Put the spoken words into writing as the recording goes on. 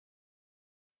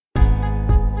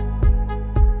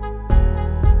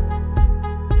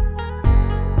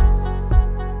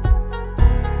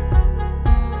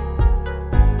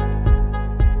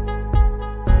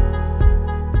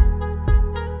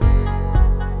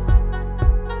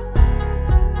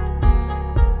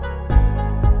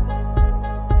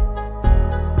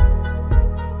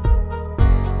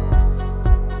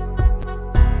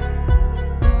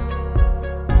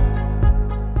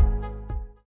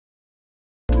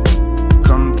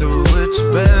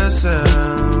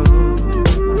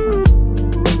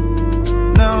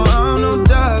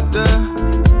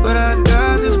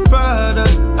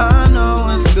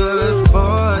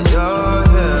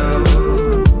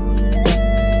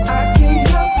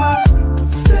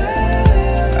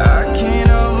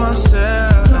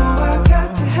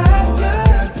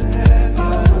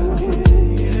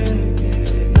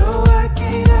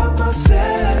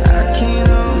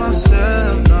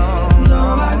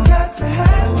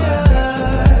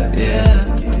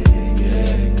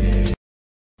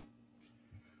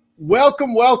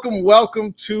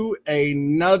Welcome to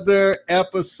another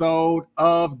episode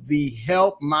of the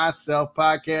Help Myself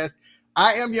podcast.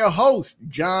 I am your host,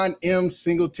 John M.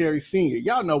 Singletary Sr.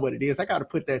 Y'all know what it is. I got to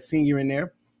put that senior in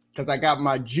there because I got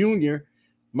my junior,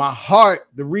 my heart,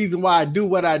 the reason why I do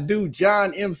what I do,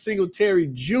 John M. Singletary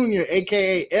Jr.,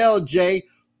 a.k.a. LJ,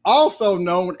 also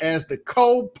known as the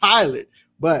co-pilot.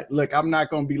 But look, I'm not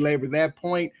going to belabor that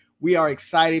point. We are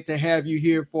excited to have you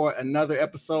here for another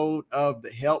episode of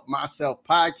the Help Myself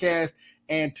podcast.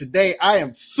 And today I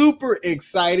am super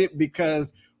excited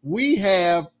because we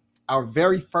have our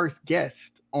very first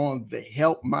guest on the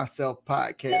Help Myself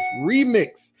podcast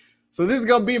remix. So this is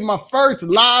going to be my first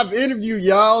live interview,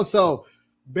 y'all. So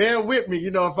bear with me,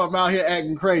 if I'm out here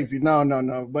acting crazy.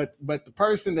 No. But the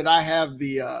person that I have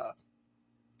the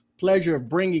pleasure of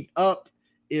bringing up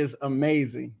is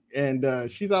amazing. And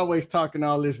she's always talking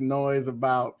all this noise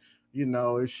about,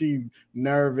 is she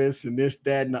nervous and this,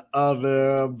 that, and the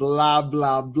other, blah,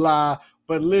 blah, blah.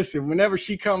 But listen, whenever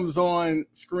she comes on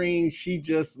screen, she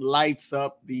just lights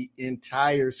up the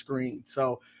entire screen.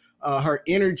 So her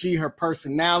energy, her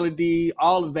personality,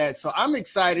 all of that. So I'm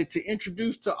excited to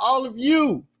introduce to all of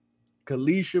you,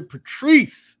 Calicia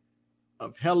Patrice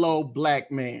of Hello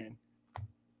Black Man.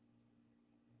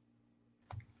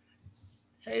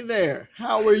 Hey there,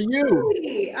 how are you?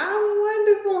 Hey, I'm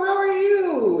wonderful. How are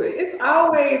you? It's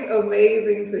always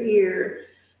amazing to hear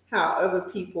how other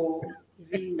people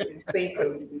view and think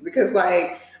of you because,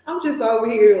 I'm just over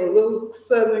here, a little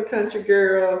southern country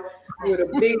girl with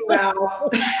a big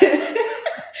mouth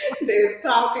that's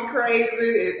talking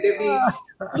crazy.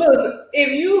 Look,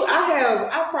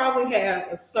 I probably have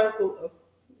a circle of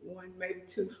one, maybe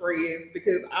two friends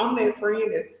because I'm that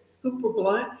friend that's super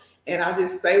blunt. And I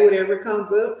just say whatever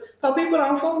comes up so people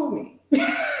don't fool me.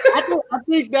 I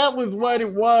think that was what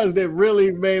it was that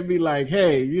really made me like,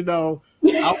 hey, I want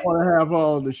to have her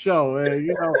on the show.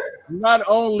 And, not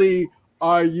only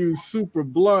are you super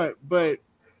blunt, but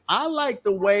I like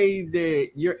the way that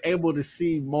you're able to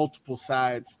see multiple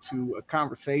sides to a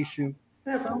conversation.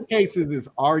 In some cases, it's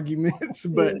arguments,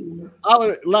 but I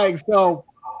would like, so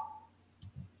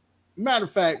matter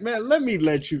of fact, man, let me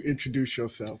let you introduce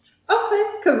yourself. Okay,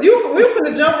 because we're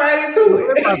going to jump right into it.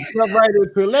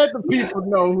 Let the people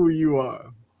know who you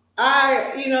are.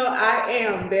 I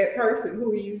am that person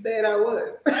who you said I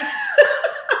was.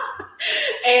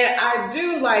 And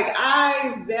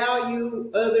I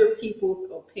value other people's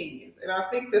opinions. And I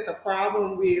think that the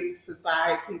problem with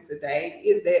society today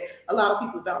is that a lot of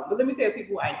people don't. But let me tell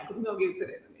people who I am, because we're going to get into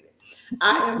that in a minute.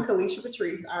 I am Calicia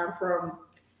Patrice.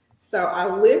 So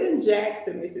I live in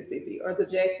Jackson, Mississippi, or the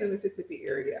Jackson, Mississippi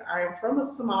area. I am from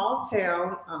a small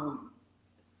town,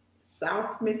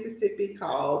 South Mississippi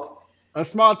called... A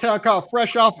small town called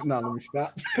Fresh Off... No, let me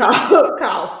stop.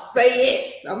 called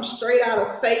Fayette. I'm straight out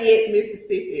of Fayette,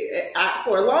 Mississippi.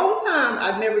 For a long time,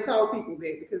 I never told people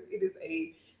that because it is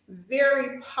a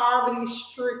very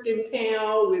poverty-stricken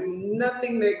town with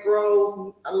nothing that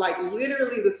grows. Like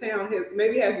literally the town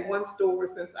has one store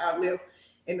since I left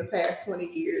in the past 20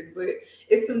 years, but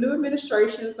it's the new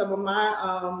administration. Some of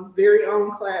my very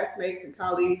own classmates and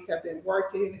colleagues have been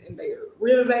working and they are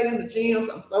renovating the gyms.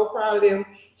 I'm so proud of them.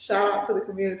 Shout out to the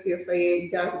community of Fayette.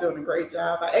 You guys are doing a great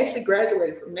job. I actually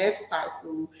graduated from Natchez High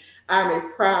School. I'm a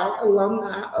proud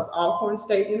alumni of Alcorn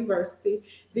State University,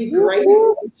 the greatest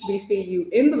HBCU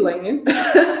in the land.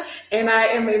 And I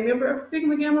am a member of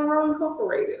Sigma Gamma Rho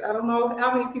Incorporated. I don't know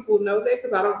how many people know that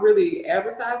because I don't really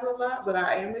advertise a lot, but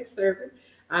I am a servant.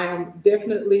 I am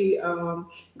definitely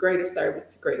greater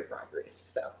service, greater progress.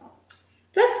 So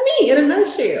that's me in a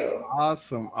nutshell.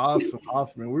 Awesome.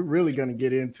 And we're really going to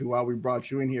get into why we brought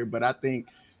you in here. But I think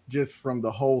just from the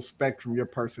whole spectrum, your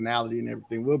personality and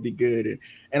everything will be good.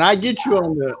 And I get you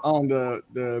on the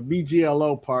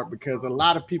BGLO part because a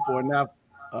lot of people are not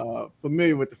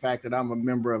familiar with the fact that I'm a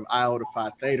member of Iota Phi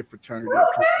Theta fraternity.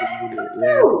 Come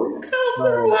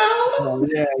through.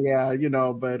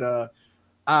 Yeah. But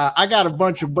I got a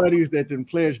bunch of buddies that then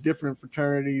pledge different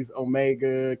fraternities,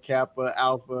 Omega, Kappa,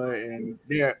 Alpha, and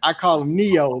I call them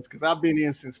Neos because I've been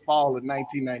in since fall of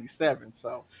 1997.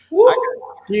 So I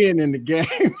got skin in the game.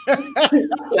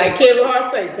 Like Kevin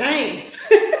Hart say, dang.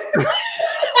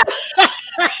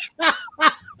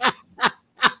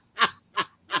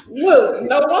 Look,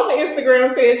 no wonder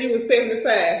Instagram says you was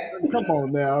 75. Come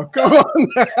on now.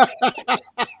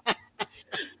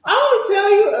 I want to tell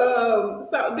you,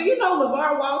 so do you know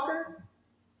LeVar Walker?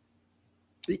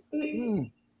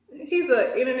 He's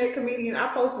an internet comedian. I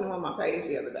posted him on my page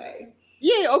the other day.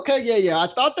 Yeah, okay, yeah. I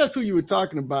thought that's who you were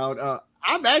talking about.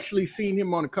 I've actually seen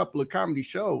him on a couple of comedy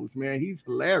shows, man. He's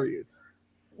hilarious.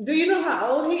 Do you know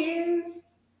how old he is?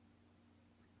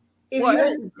 If Well,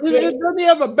 you're dead, doesn't he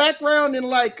have a background in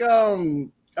like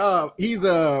he's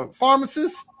a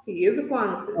pharmacist, he is a a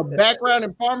pharmacist. background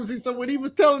in pharmacy. So when he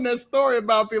was telling that story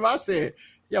about people, I said,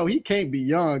 "Yo, he can't be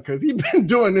young because he's been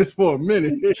doing this for a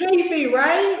minute." He can't be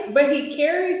right, but he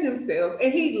carries himself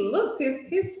and he looks,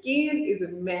 his skin is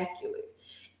immaculate.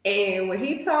 And when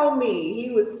he told me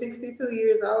he was 62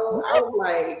 years old, I What? was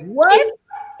like, What?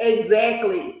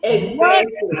 exactly, What?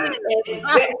 exactly,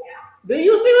 exactly. Do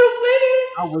you see what I'm saying?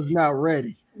 I was not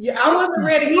ready. Yeah, I wasn't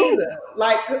ready 62? either.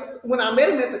 Like when I met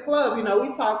him at the club, we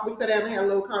talked, we sat down and had a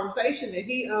little conversation, and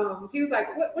he was like,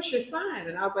 "What's your sign?"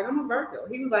 And I was like, "I'm a Virgo."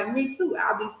 He was like, "Me too.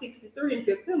 I'll be 63 in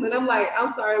September." And I'm like,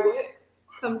 "I'm sorry, what?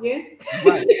 Come again?"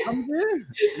 Right. I'm good.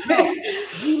 No,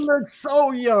 he looks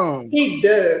so young. He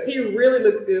does. He really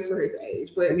looks good for his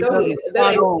age. But And he go does ahead. a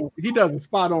spot on. He does a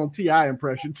spot on Ti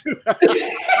impression too.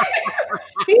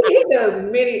 He does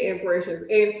many impressions,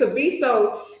 and to be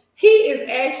so, he is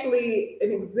actually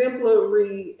an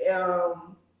exemplary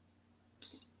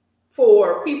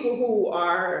for people who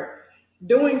are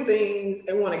doing things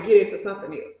and want to get into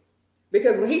something else.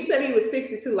 Because when he said he was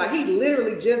 62, like he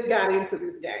literally just got into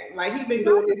this game. Like he's been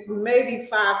doing this maybe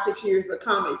 5, 6 years, the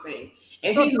comedy thing,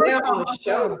 and So the he's first now time on I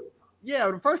saw him, shows.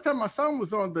 yeah, the first time I saw him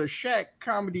was on the Shaq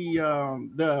comedy,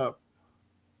 the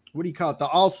what do you call it, the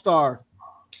All Star.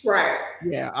 Right,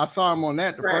 Yeah, I saw him on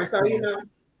that the right. first So time.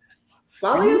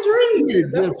 follow And your he dreams.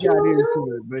 had That's just what you got want to into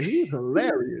do. it, but he's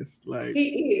hilarious. Like, He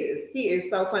is. He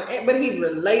is so funny, but he's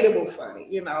relatable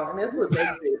funny, and that's what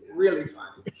makes it really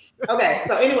funny. Okay,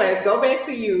 so anyways, go back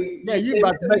to you. yeah, You you sent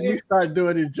about it to to make me me. start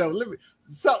doing this joke.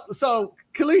 So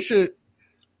Calicia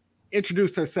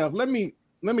introduced herself. Let me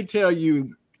tell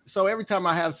you. So every time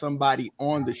I have somebody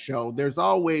on the show, there's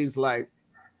always like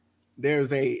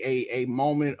there's a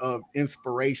moment of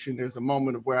inspiration. There's a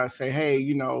moment of where I say,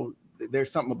 hey,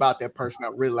 there's something about that person I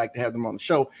really like to have them on the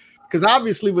show. Because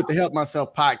obviously, with the Help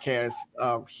Myself podcast,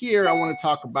 here I want to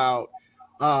talk about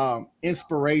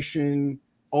inspiration,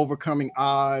 overcoming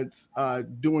odds,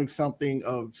 doing something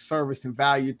of service and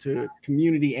value to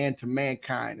community and to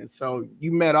mankind. And so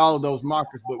you met all of those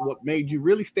markers, but what made you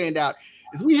really stand out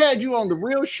is we had you on the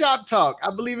Real Shop Talk.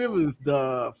 I believe it was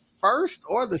the first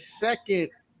or the second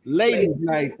ladies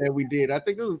night that we did. I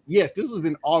think it was, yes, this was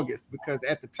in August because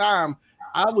at the time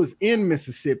I was in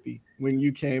Mississippi when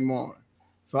you came on.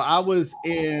 So I was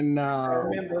in I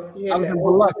remember you I had was that in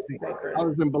old Biloxi. I background.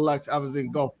 was in Biloxi. I was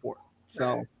in Gulfport. Right,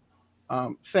 So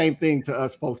same thing to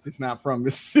us folks that's not from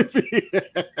Mississippi.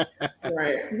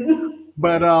 right.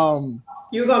 But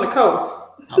You was on the coast.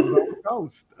 I was on the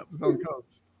coast. I was on the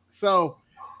coast. So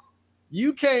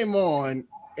you came on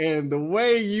and the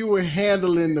way you were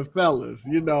handling the fellas,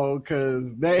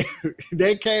 because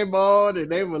they came on and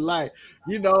they were like,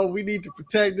 we need to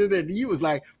protect this. And you was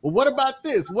like, well, what about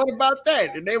this? What about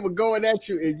that? And they were going at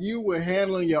you and you were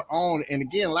handling your own. And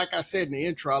again, like I said in the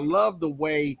intro, I love the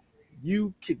way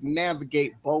you could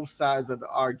navigate both sides of the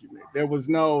argument. There was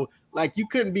no, like, you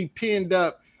couldn't be pinned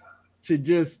up to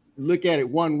just look at it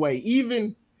one way.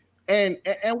 Even and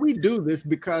we do this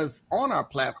because on our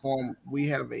platform we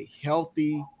have a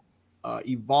healthy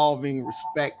evolving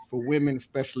respect for women,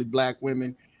 especially Black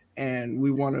women, and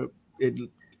we want to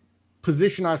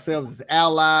position ourselves as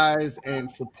allies and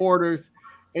supporters.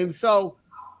 And so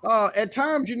at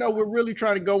times, we're really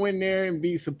trying to go in there and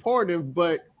be supportive,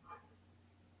 but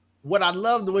what I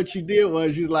loved what you did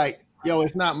was you was like, yo,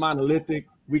 it's not monolithic.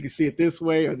 We can see it this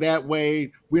way or that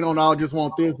way. We don't all just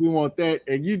want this, we want that.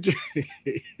 And you just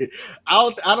I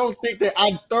don't think that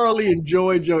I thoroughly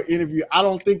enjoyed your interview. I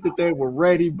don't think that they were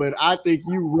ready, but I think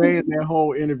you ran that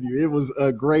whole interview. It was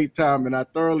a great time and I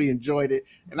thoroughly enjoyed it.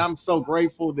 And I'm so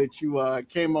grateful that you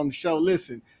came on the show.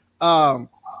 Listen,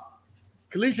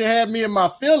 Calicia had me in my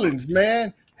feelings,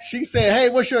 man. She said, hey,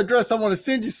 what's your address? I want to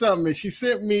send you something. And she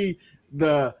sent me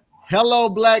the Hello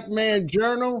Black Man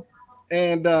Journal.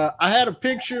 And I had a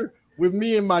picture with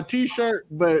me in my t-shirt,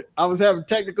 but I was having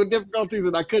technical difficulties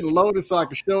and I couldn't load it so I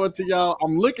could show it to y'all.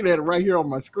 I'm looking at it right here on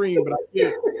my screen, but I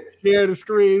can't share the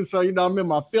screen. So, I'm in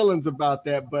my feelings about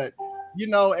that. But,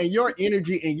 and your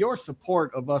energy and your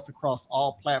support of us across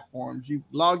all platforms. You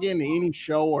log into any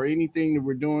show or anything that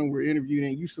we're interviewing,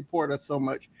 and you support us so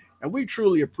much. And we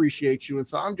truly appreciate you. And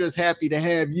so I'm just happy to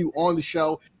have you on the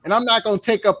show. And I'm not going to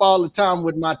take up all the time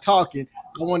with my talking.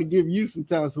 I want to give you some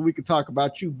time so we can talk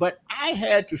about you. But I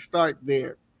had to start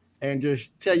there and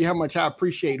just tell you how much I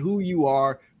appreciate who you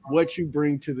are, what you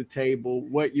bring to the table,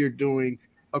 what you're doing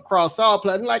across all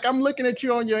platforms. Like, I'm looking at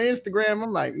you on your Instagram.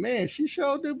 I'm like, man, she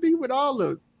sure do be with all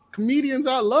the comedians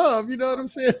I love. You know what I'm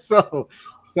saying? So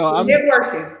We're I'm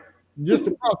networking. just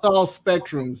across all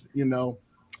spectrums.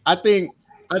 I think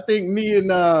I think me and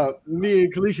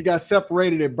Calicia got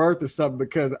separated at birth or something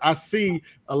because I see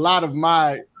a lot of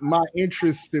my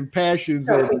interests and passions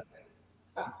Show and people.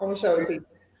 I'm gonna show the people.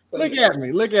 look Please. at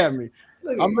me, look at me.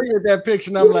 Look at I'm you. looking at that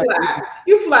picture and I'm You like, fly.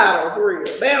 You fly though, for real.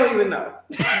 They don't even know.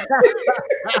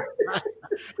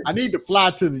 I need to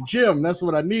fly to the gym. That's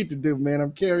what I need to do, man.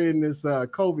 I'm carrying this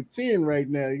COVID-10 right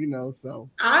now, so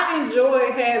I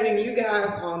enjoy having you guys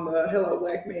on the Hello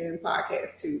Black Man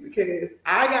podcast too, because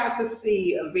I got to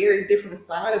see a very different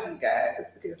side of you guys.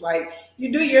 Because like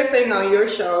you do your thing on your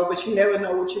show, but you never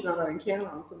know what you're gonna encounter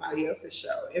on somebody else's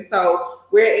show. And so,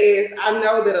 whereas I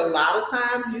know that a lot of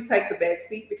times you take the back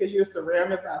seat because you're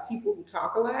surrounded by people who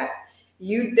talk a lot.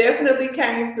 You definitely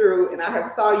came through, and I have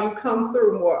saw you come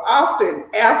through more often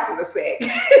after the fact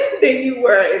than you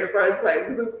were in the first place.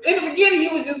 In the beginning,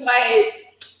 you was just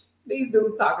like, these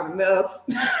dudes talking enough.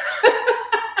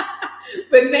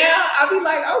 But now I'll be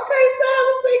like, okay,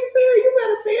 Silas Secretary, you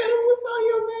better tell them what's on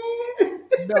your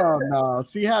man. no.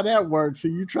 See how that works. See,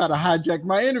 you try to hijack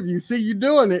my interview. See, you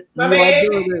doing it. My You are man,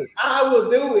 doing it. I will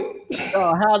do it.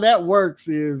 How that works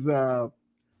is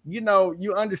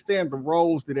you understand the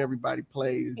roles that everybody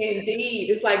plays. Indeed.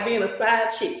 It's like being a side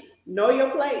chick. Know your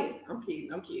place. I'm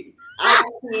kidding. I'm kidding. I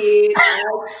kid. I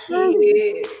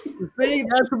kid. See,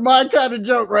 that's my kind of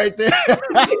joke right there.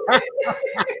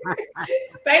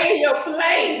 Stay in your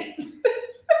place.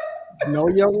 Know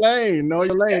your lane, know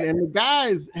your lane. And the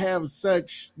guys have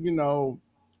such,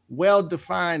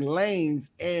 well-defined lanes.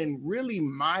 And really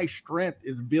my strength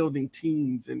is building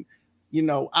teams. And,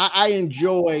 I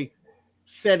enjoy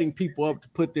setting people up to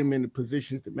put them in the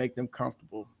positions that make them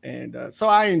comfortable. And so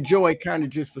I enjoy kind of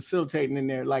just facilitating in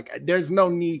there. Like there's no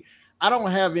need. I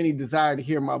don't have any desire to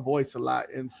hear my voice a lot.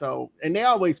 And they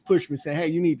always push me saying, hey,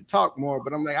 you need to talk more.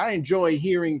 But I'm like, I enjoy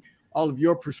hearing all of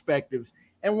your perspectives.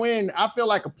 And when I feel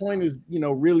like a point is,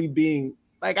 really being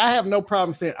like, I have no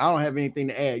problem saying I don't have anything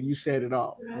to add. You said it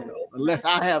all, unless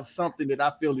I have something that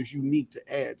I feel is unique to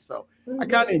add. So I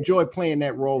kind of enjoy playing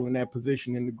that role in that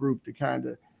position in the group to kind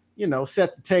of,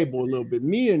 set the table a little bit.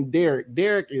 Me and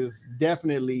Derek is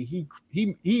definitely,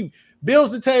 he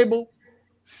builds the table,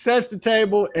 sets the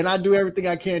table, and I do everything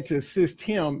I can to assist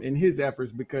him in his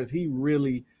efforts because he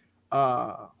really,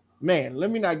 man,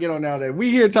 let me not get on now that we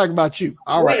here to talk about you.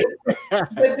 All right.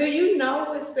 But do you know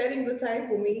what setting the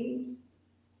table means?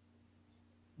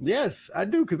 Yes, I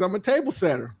do, because I'm a table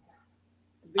setter.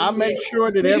 I make know,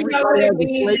 sure that everybody has a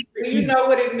place to Do you eat. know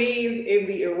what it means in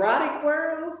the erotic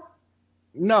world?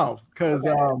 No, because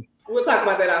we'll talk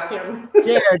about that off camera.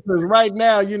 yeah, because right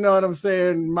now, you know what I'm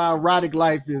saying, my erotic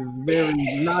life is very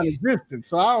non-existent.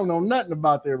 So I don't know nothing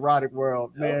about the erotic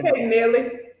world, man. Okay,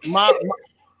 Nelly. My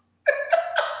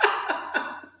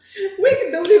We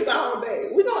can do this all day.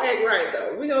 We're gonna act right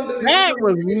though. We're gonna do this.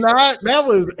 that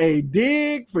was a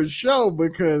dig for sure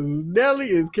because Nelly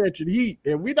is catching heat.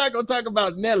 And we're not gonna talk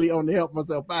about Nelly on the Help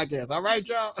Myself podcast. All right,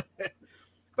 y'all.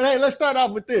 But hey, let's start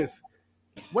off with this.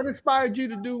 What inspired you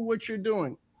to do what you're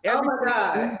doing? Oh my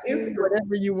God.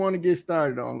 Whatever you want to get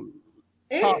started on.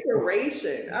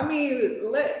 Inspiration. I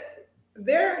mean,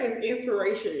 there is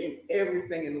inspiration in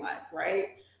everything in life, right?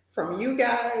 From you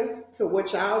guys to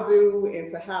what y'all do and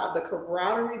to how the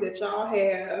camaraderie that y'all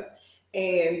have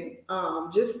and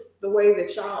just the way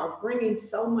that y'all are bringing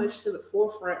so much to the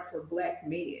forefront for Black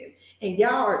men. And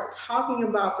y'all are talking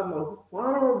about the most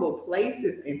vulnerable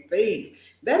places and things.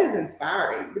 That is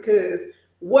inspiring because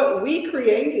what we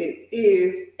created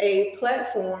is a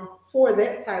platform for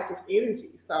that type of energy.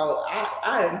 So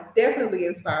I am definitely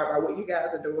inspired by what you guys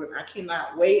are doing. I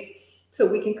cannot wait till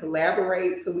we can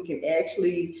collaborate, so we can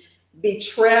actually be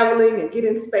traveling and get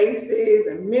in spaces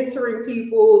and mentoring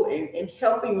people and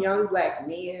helping young Black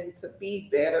men to be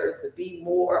better, to be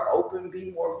more open,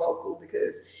 be more vocal,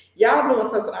 because y'all doing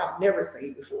something I've never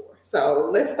seen before. So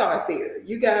let's start there.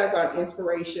 You guys are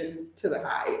inspiration to the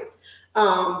highest.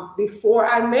 Before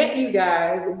I met you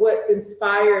guys, what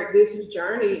inspired this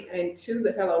journey into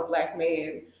the Hello Black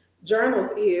Man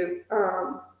journals is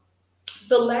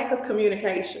the lack of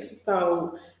communication.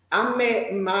 So I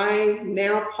met my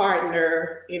now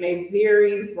partner in a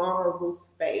very vulnerable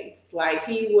space. Like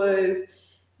he was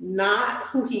not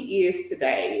who he is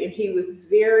today. And he was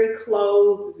very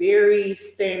closed, very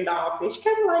standoffish,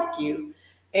 kind of like you.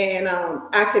 And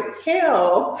I could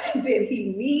tell that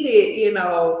he needed,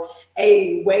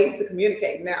 a way to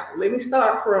communicate. Now, let me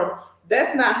start from,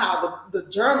 that's not how the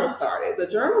journal started. The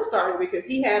journal started because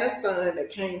he had a son that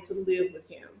came to live with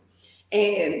him.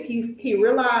 And he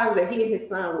realized that he and his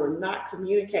son were not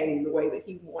communicating the way that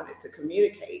he wanted to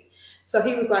communicate. So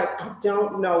he was like, I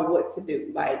don't know what to do.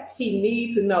 Like, he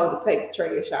needs to know to take the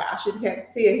trash out. I shouldn't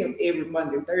have to tell him every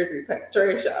Monday and Thursday to take the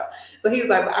trash out. So he was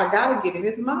like, but I got to get in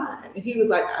his mind. And he was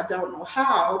like, I don't know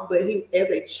how, but he, as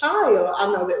a child, I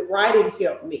know that writing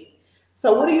helped me.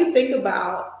 So what do you think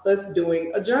about us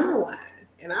doing a journal line?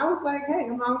 And I was like, hey,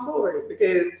 I'm all for it,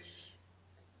 because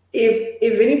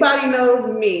if anybody knows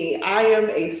me, I am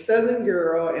a Southern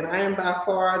girl, and I am by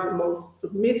far the most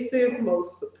submissive,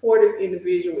 most supportive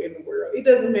individual in the world. It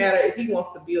doesn't matter if he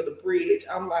wants to build a bridge.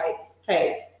 I'm like,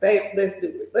 hey, babe, let's do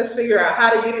it. Let's figure out how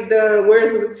to get it done.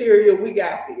 Where's the material? We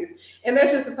got this. And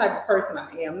that's just the type of person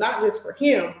I am, not just for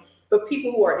him, but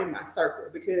people who are in my circle.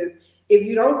 Because if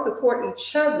you don't support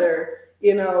each other,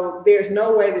 there's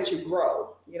no way that you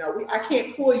grow. I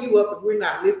can't pull you up if we're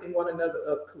not lifting one another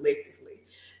up collectively.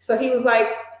 So he was like,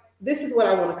 this is what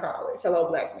I want to call it. Hello,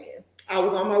 Black Man. I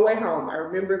was on my way home. I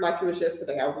remember like it was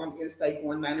yesterday. I was on the interstate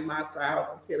going 90 miles per hour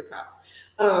on 10 cops.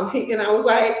 And I was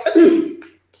like,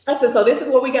 I said, so this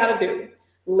is what we got to do.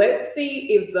 Let's see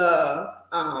if the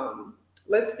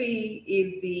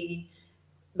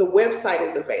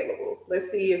website is available. Let's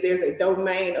see if there's a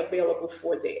domain available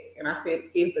for that. And I said,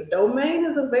 if the domain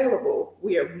is available,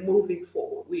 we are moving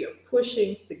forward. We are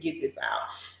pushing to get this out.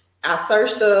 I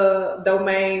searched the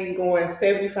domain going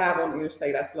 75 on the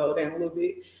interstate. I slowed down a little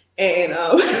bit, and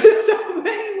the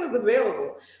domain was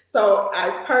available. So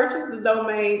I purchased the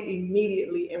domain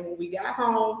immediately. And when we got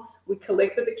home, we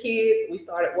collected the kids, we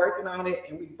started working on it,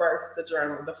 and we birthed the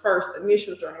journal, the first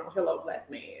initial journal, Hello, Black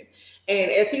Man. And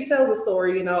as he tells the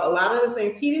story, a lot of the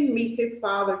things, he didn't meet his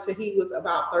father till he was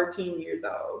about 13 years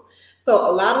old. So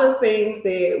a lot of the things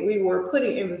that we were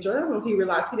putting in the journal, he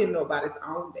realized he didn't know about his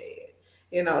own dad.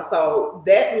 So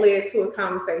that led to a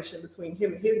conversation between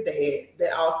him and his dad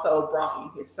that also brought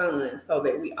in his son, so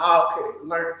that we all could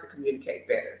learn to communicate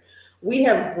better. We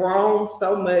have grown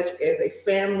so much as a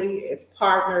family, as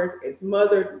partners, as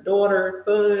mother, daughter,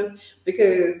 sons,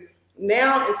 because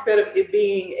now instead of it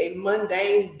being a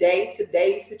mundane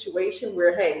day-to-day situation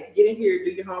where, hey, get in here,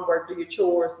 do your homework, do your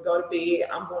chores, go to bed,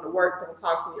 I'm going to work, don't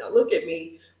talk to me, don't look at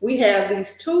me. We have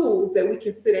these tools that we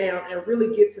can sit down and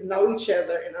really get to know each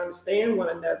other and understand one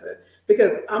another.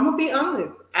 Because I'm going to be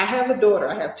honest, I have a daughter.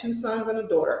 I have 2 sons and a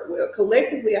daughter. Well,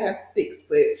 collectively, I have 6,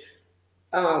 but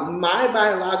my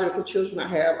biological children, I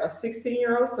have a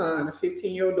 16-year-old son, a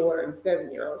 15-year-old daughter, and a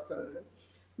 7-year-old son.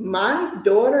 My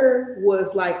daughter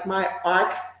was like my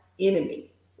arch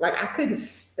enemy. Like, I couldn't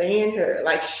stand her.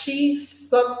 Like, she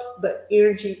sucked the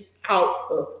energy out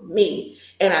of me,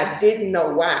 and I didn't know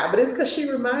why, but it's because she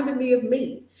reminded me of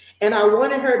me, and I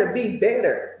wanted her to be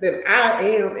better than I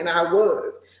am and I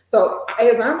was. So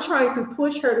as I'm trying to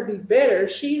push her to be better,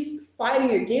 she's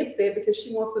fighting against that, because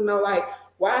she wants to know, like,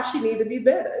 why she need to be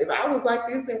better. If I was like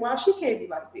this, then why she can't be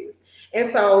like this?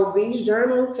 And so these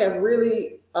journals have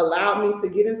really allowed me to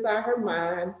get inside her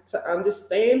mind, to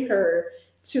understand her,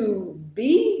 to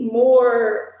be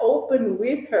more open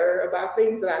with her about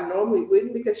things that I normally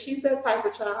wouldn't, because she's that type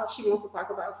of child. She wants to talk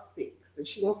about sex, and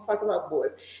she wants to talk about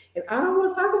boys. And I don't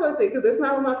want to talk about that, because that's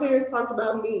not what my parents talked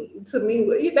about to me.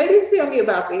 They didn't tell me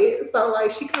about that. So like,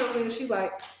 she comes in and she's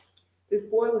like, this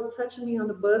boy was touching me on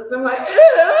the bus. And I'm like,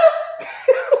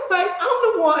 like,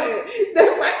 I'm the one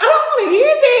that's like, I don't want to hear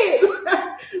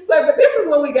that. It's like, but this is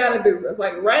what we got to do. It's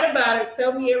like, write about it.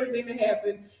 Tell me everything that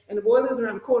happened. And the boy lives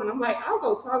around the corner. And I'm like, I'll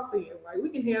go talk to him. Like, we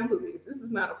can handle this. This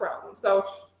is not a problem. So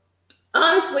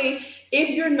honestly, if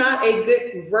you're not a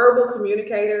good verbal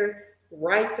communicator,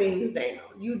 write things down.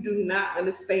 You do not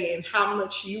understand how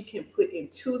much you can put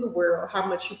into the world, how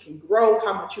much you can grow,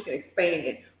 how much you can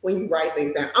expand when you write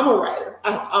things down. I'm a writer.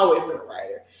 I've always been a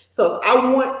writer. So if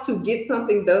I want to get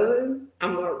something done,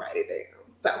 I'm going to write it down.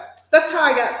 So that's how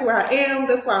I got to where I am.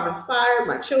 That's why I'm inspired.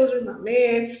 My children, my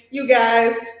man, you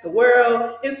guys, the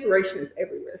world. Inspiration is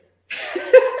everywhere.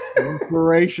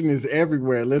 Inspiration is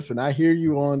everywhere. Listen, I hear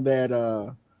you on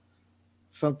that.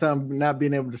 Sometimes not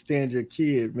being able to stand your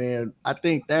kid, man. I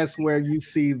think that's where you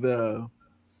see the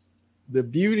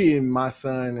beauty in my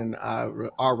son and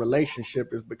our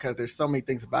relationship, is because there's so many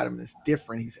things about him that's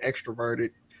different. He's extroverted,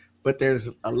 but there's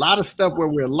a lot of stuff where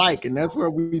we're alike, and that's where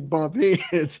we bump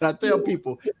heads. I tell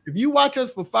people, if you watch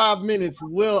us for 5 minutes,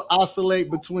 we'll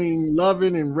oscillate between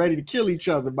loving and ready to kill each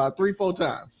other about 3-4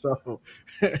 times. So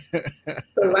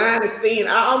the line is thin.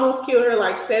 I almost killed her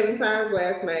like 7 times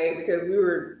last night, because we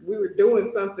were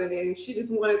doing something, and she just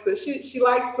wanted to. She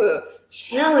likes to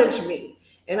challenge me.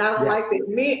 And I don't like that.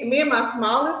 Me and my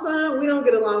smallest son, we don't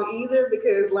get along either,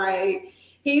 because like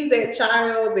he's that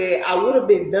child that I would have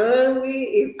been done with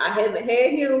if I hadn't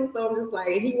had him. So I'm just like,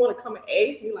 he want to come and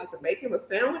ask me like to make him a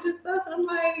sandwich and stuff, and I'm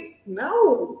like,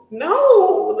 no,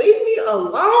 leave me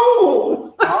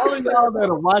alone. All of y'all that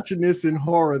are watching this in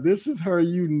horror, this is her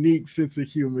unique sense of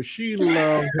humor. She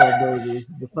loves her baby.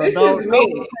 So This don't is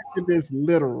me. take this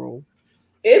literal.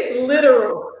 It's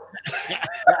literal.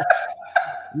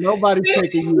 Nobody's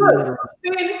taking you literal.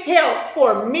 Send help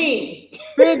for me.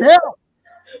 Send help.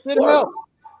 Send help.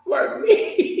 For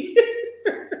me.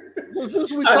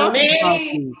 A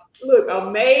maid. Look,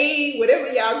 a maid, whatever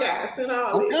y'all got. Send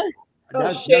all this.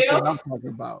 That's what I'm talking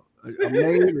about. A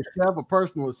maid, a chef, a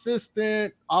personal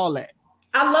assistant, all that.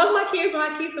 I love my kids and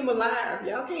I keep them alive.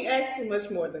 Y'all can't ask for much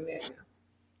more than that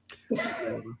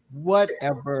now.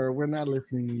 Whatever. We're not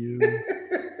listening to you.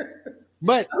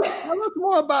 But tell us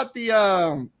more about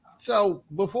the so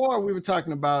before we were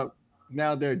talking about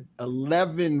now there are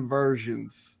 11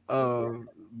 versions of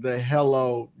the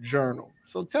Hello Journal.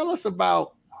 So tell us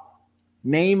about,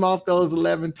 name off those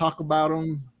 11, talk about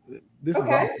them. This is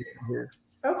awesome here.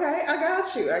 Okay, I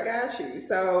got you.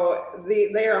 So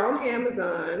they are on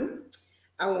Amazon.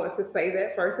 I want to say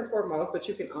that first and foremost, but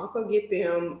you can also get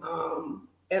them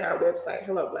at our website,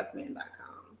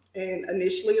 helloblackman.com. And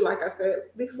initially, like I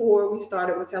said before, we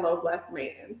started with Hello Black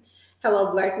Man.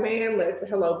 Hello Black Man led to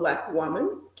Hello Black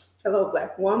Woman. Hello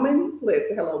Black Woman led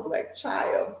to Hello Black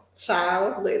Child.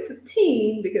 Child led to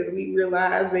teen, because we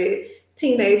realized that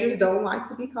teenagers don't like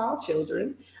to be called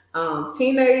children.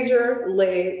 Teenager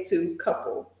led to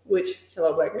couple, which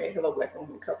Hello Black Man, Hello Black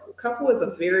Woman, couple. Couple is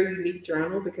a very unique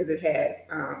journal because it has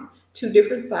 2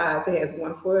 different sides. It has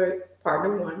one for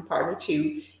partner 1, partner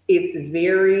 2. It's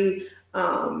very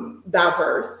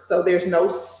diverse. So there's no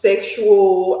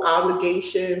sexual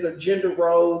obligations or gender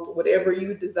roles. Whatever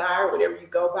you desire, whatever you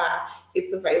go by,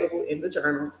 it's available in the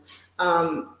journals.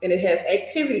 And it has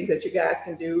activities that you guys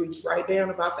can do. You write down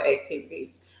about the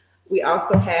activities. We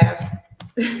also have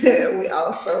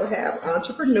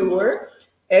entrepreneur,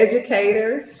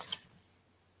 educator,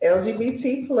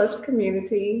 LGBT plus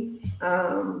community,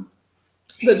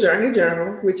 the Journey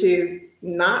Journal, which is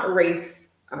not race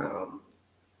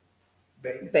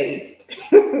based.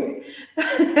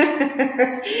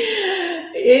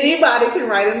 Anybody can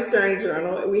write in the Journey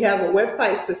Journal. We have a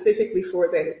website specifically for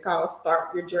that. It's called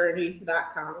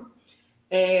startyourjourney.com.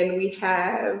 And we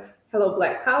have Hello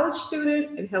Black College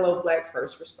Student and Hello Black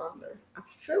First Responder. I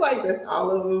feel like that's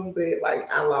all of them, but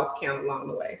like I lost count along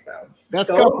the way. So that's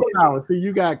couple hours. So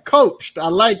you got coached. I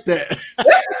like that.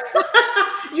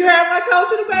 You heard my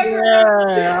coach in the background?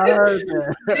 Yeah, I heard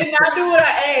that. Did not do what I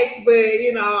asked, but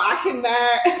I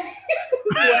cannot.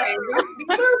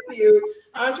 These are a few.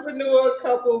 Entrepreneur,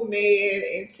 couple, man,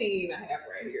 and teen I have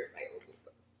right here.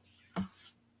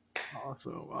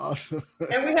 Awesome.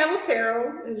 And we have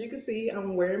apparel. As you can see,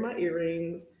 I'm wearing my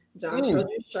earrings. John showed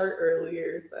you a shirt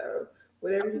earlier, so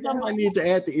whatever you got. I might need to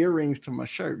add the earrings to my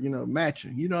shirt,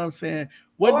 matching. You know what I'm saying?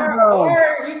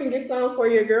 Or you can get some for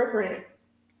your girlfriend.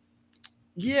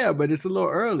 Yeah, but it's a little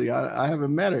early. I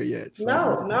haven't met her yet.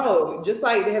 So. No. Just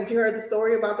like, have you heard the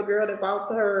story about the girl that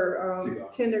bought her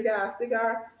Tinder guy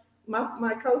cigar?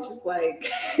 My coach is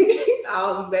like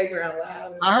all in the background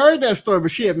loud. I heard that story,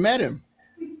 but she had met him.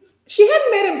 She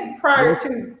hadn't met him prior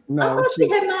to. No, I thought she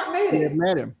had not met him. She had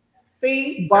met him.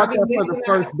 See, she bought that for the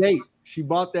first date. She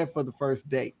bought that for the first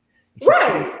date.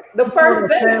 Right, the first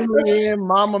date. Family in,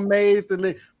 mama made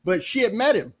the, but she had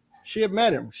met him.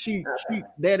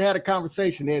 They had a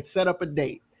conversation. They had set up a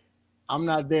date. I'm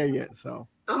not there yet, so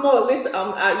I'm gonna listen.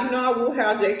 I will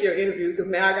hijack your interview because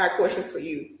now I got questions for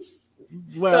you.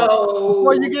 Well, so,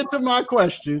 before you get to my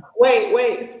question,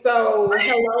 wait. So,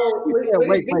 hello, would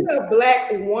it be a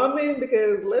black woman?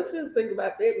 Because let's just think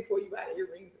about that before you buy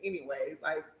earrings, anyways.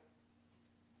 Like,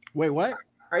 wait, what?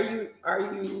 Are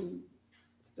you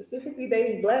specifically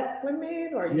dating black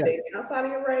women, or are you dating outside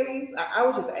of your race? I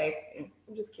was just asking.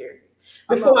 I'm just curious.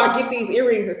 Before I get these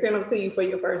earrings and send them to you for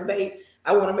your first date,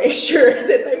 I want to make sure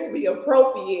that they will be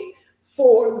appropriate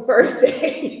for the first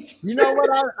date. You know what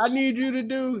I need you to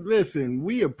do? Listen,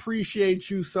 we appreciate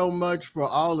you so much for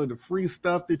all of the free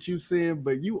stuff that you send,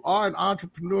 but you are an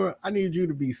entrepreneur. I need you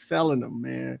to be selling them,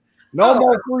 man. No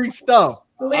more free stuff.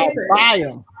 Listen, I'll buy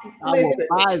them. I will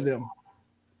buy them.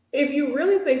 If you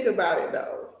really think about it,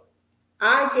 though,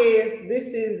 I guess this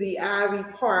is the Ivy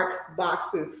Park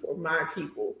boxes for my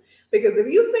people. Because if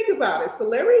you think about it,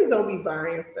 celebrities don't be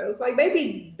buying stuff. Like they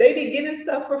be getting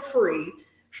stuff for free.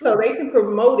 So they can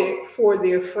promote it for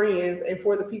their friends and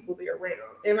for the people they're around.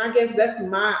 And I guess that's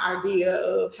my idea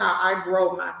of how I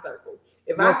grow my circle.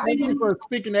 If Well, I see thank you him, for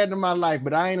speaking that into my life,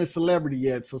 but I ain't a celebrity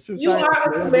yet. So since you I ain't are a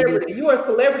a celebrity celebrity. You are a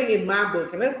celebrity in my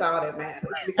book, and that's all that matters.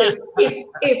 Because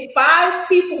if 5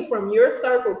 people from your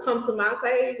circle come to my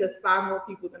page, that's 5 more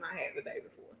people than I had the day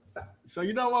before. so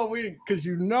you know what, because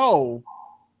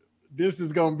this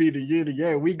is gonna be the yin and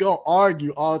yang. We gonna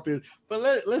argue all through, but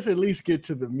let's at least get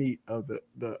to the meat of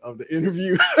the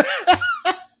interview.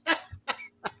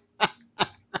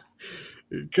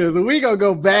 Because we gonna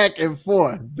go back and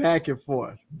forth,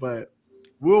 but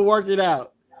we'll work it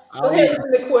out. Go I'll leave. ahead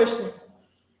with the questions.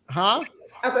 Huh?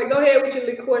 I say, go ahead with your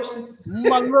little questions.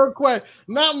 My little question,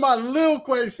 not my little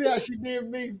question. See how she did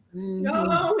me? Go Mm-hmm.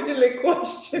 on with your little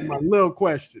question. My little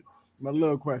questions. My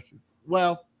little questions.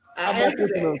 Well, how I about answer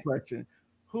this that. little question?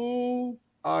 Who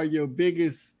are your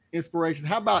biggest inspirations?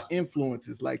 How about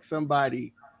influences? Like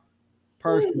somebody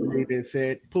personally that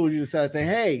said, pulled you aside, say,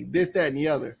 "Hey, this, that, and the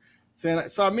other."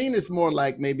 So I mean, it's more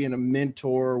like maybe in a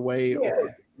mentor way, or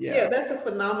Yeah, yeah. yeah, that's a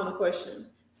phenomenal question.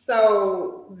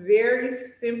 So, very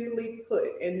simply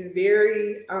put, and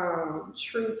very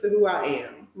true to who I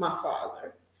am, my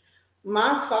father.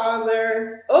 My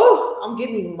father, oh, I'm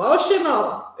getting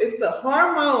emotional. It's the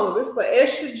hormones, it's the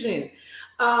estrogen.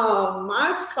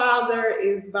 My father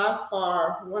is by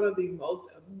far one of the most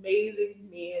amazing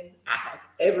men I have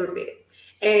ever met.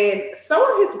 And so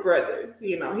are his brothers.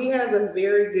 You know, he has a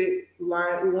very good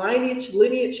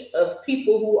lineage of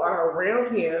people who are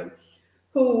around him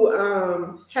who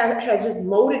has just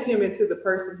molded him into the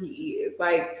person he is.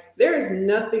 Like, there is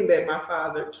nothing that my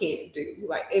father can't do,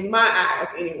 like in my eyes,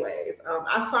 anyways.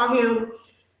 I saw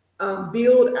him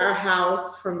build our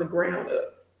house from the ground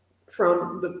up,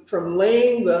 from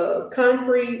laying the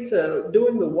concrete to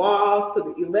doing the walls to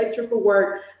the electrical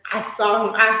work. I saw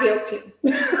him. I helped him.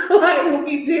 Like,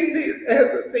 we did this as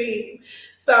a team.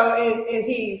 So, and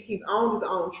he's owned his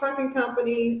own trucking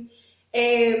companies,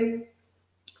 and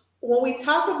when we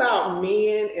talk about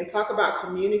men and talk about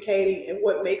communicating and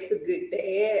what makes a good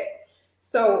dad,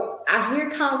 so I hear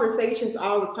conversations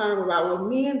all the time about, well,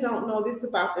 men don't know this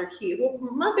about their kids. Well,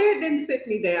 my dad didn't sit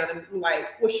me down and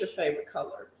like, what's your favorite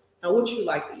color? And what you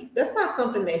like to eat? That's not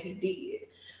something that he did.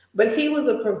 But he was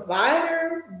a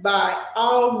provider by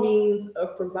all means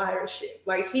of providership.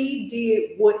 Like, he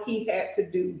did what he had to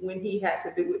do when he had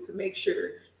to do it to make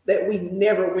sure that we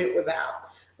never went without.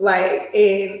 Like,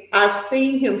 and I've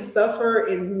seen him suffer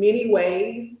in many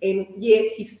ways, and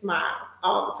yet he smiles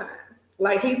all the time.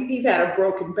 Like, he's had a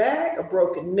broken back, a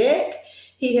broken neck.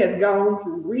 He has gone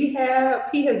through rehab.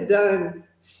 He has done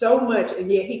so much,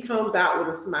 and yet he comes out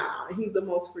with a smile. And he's the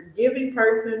most forgiving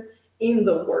person in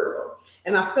the world.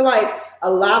 And I feel like a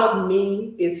lot of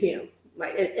me is him.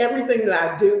 Like, everything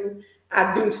that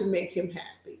I do to make him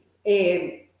happy.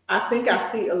 And I think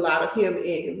I see a lot of him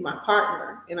in my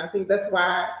partner. And I think that's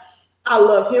why I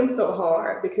love him so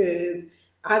hard, because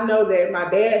I know that my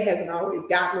dad hasn't always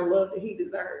gotten the love that he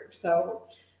deserves. So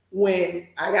when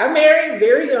I got married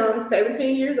very young,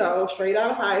 17 years old, straight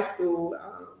out of high school,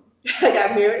 I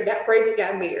got married, got pregnant,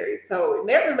 got married. So in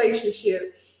that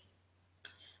relationship,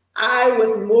 I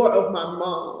was more of my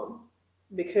mom,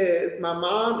 because my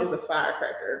mom is a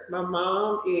firecracker. My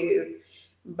mom is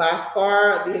by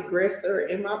far the aggressor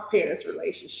in my parents'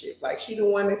 relationship. Like, she the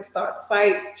one that start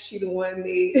fights. She the one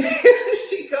that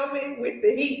she come in with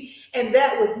the heat, and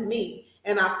that was me.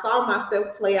 And I saw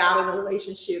myself play out in a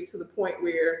relationship to the point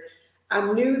where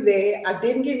I knew that I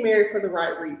didn't get married for the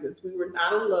right reasons. We were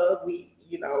not in love. We,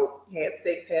 had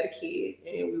sex, had a kid,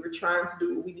 and we were trying to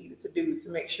do what we needed to do to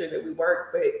make sure that we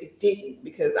worked, but it didn't,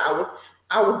 because I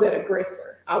was that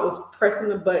aggressor. I was pressing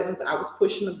the buttons, I was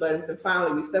pushing the buttons, and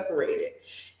finally we separated.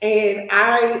 And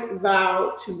I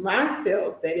vowed to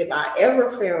myself that if I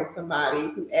ever found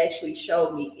somebody who actually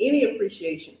showed me any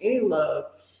appreciation, any love,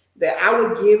 that I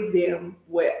would give them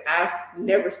what I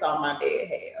never saw my dad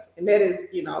have. And that is,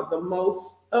 the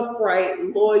most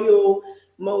upright, loyal,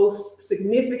 most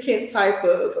significant type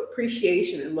of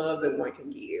appreciation and love that one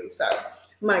can give. So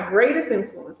my greatest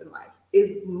influence in life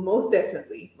is most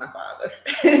definitely my father.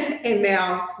 And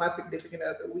now my significant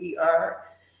other. We are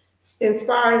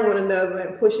inspiring one another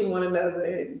and pushing one another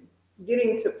and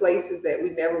getting to places that we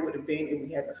never would have been if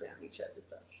we hadn't found each other.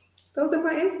 So those are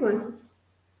my influences.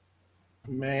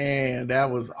 Man, that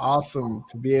was awesome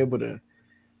to be able to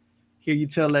hear you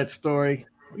tell that story.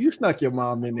 You snuck your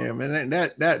mom in there, man.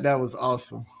 That was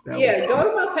awesome. That was Yeah, go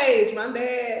to my page. My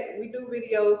dad, we do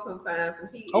videos sometimes, and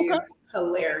he okay. is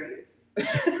hilarious.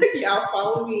 Y'all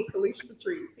follow me, Calicia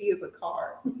Patrice. He is a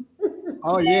card.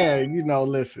 Oh yeah,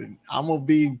 listen, I'm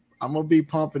gonna be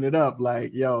pumping it up.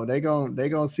 Like, yo, they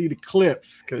gonna see the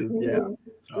clips, cause yeah. Mhm.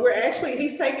 So We're actually,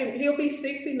 he'll be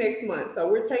 60 next month. So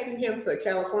we're taking him to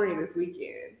California this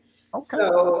weekend. Okay.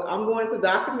 So I'm going to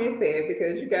document that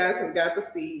because you guys have got to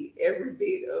see every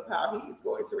bit of how he is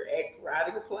going to react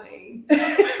riding a plane.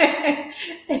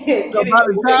 And So getting by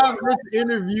the away time from this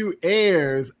interview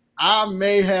airs, I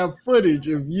may have footage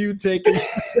of you taking.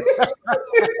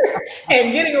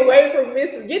 and getting away from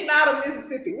getting out of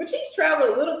Mississippi, which he's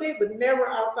traveled a little bit, but never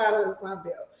outside of the Sun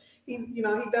Belt. He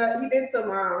did some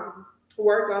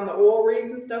work on the oil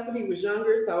rigs and stuff when he was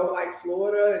younger, so like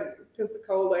Florida and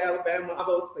Pensacola, Alabama, all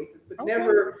those places, but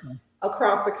never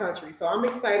across the country. So I'm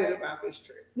excited about this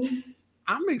trip.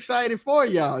 I'm excited for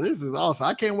y'all. This is awesome.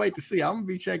 I can't wait to see. I'm gonna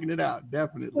be checking it out.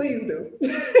 Definitely. Please do.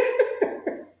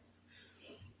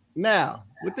 Now,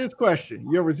 with this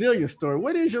question, your resilience story.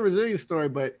 What is your resilience story?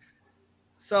 But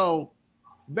so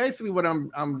basically what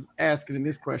I'm asking in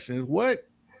this question is, what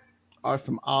are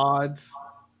some odds,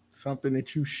 something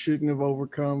that you shouldn't have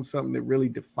overcome, something that really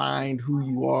defined who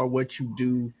you are, what you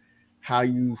do, how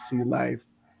you see life?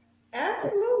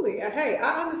 Absolutely. Hey,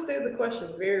 I understand the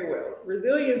question very well.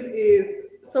 Resilience is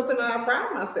something that I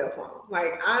pride myself on.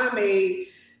 Like I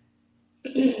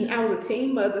was a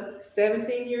teen mother,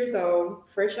 17 years old,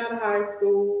 fresh out of high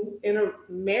school, in a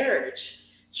marriage,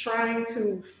 trying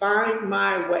to find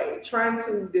my way, trying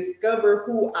to discover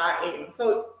who I am.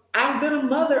 So I've been a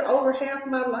mother over half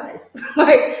my life.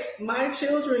 Like my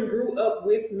children grew up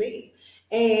with me.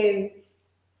 And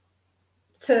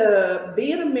to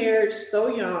be in a marriage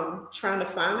so young, trying to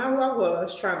find out who I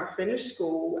was, trying to finish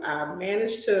school, I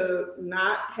managed to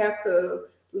not have to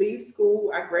leave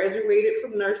school. I graduated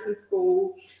from nursing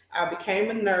school. I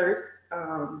became a nurse.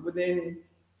 Within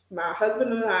my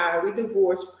husband and I, we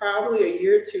divorced probably a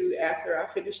year or two after I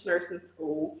finished nursing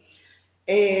school.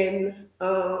 And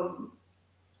my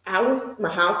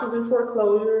house was in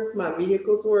foreclosure. My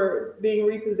vehicles were being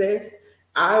repossessed.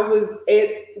 I was at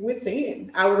wit's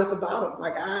end. I was at the bottom.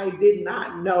 Like I did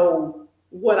not know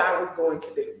what I was going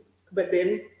to do. But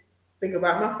then think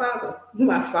about my father.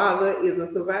 My father is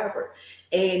a survivor,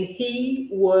 and he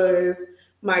was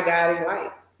my guiding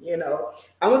light.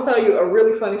 I'm gonna tell you a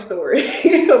really funny story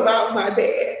about my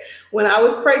dad. When I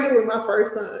was pregnant with my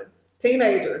first son,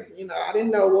 teenager, I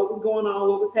didn't know what was going on,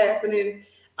 what was happening.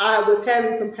 I was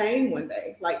having some pain one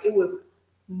day. Like it was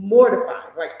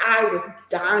mortified. Like I was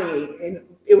dying, and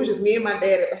it was just me and my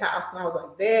dad at the house. And I was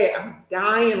like, Dad, I'm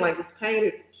dying. Like this pain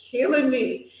is killing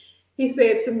me. He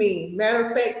said to me, matter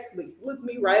of fact, looked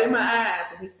me right in my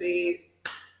eyes, and he said,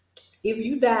 if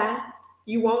you die,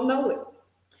 you won't know it.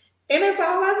 And that's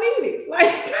all I needed. Like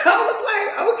I was like,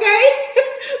 okay,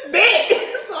 bet.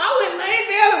 So I went laying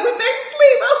down and went back to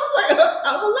sleep. I was like,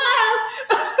 I'm alive.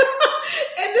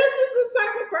 And this is the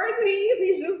type of person he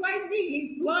is. He's just like me.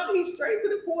 He's blunt. He's straight to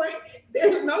the point.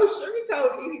 There's no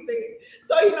sugarcoat anything.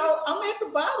 So I'm at the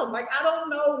bottom. Like I don't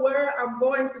know where I'm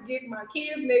going to get my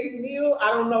kids' next meal.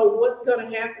 I don't know what's going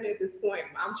to happen at this point.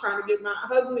 I'm trying to get my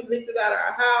husband evicted out of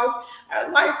our house.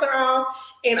 Our lights are off.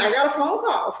 And I got a phone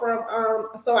call from,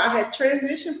 so I had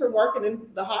transitioned from working in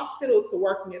the hospital to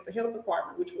working at the health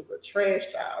department, which was a trash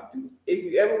job. If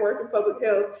you ever work in public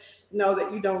health, know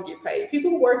that you don't get paid. People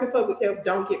who work in public health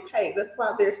don't get paid. That's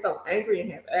why they're so angry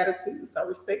and have attitudes. So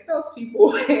respect those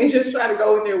people and just try to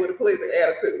go in there with a pleasant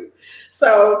attitude.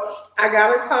 So I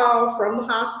got a call from the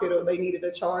hospital. They needed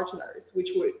a charge nurse,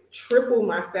 which would triple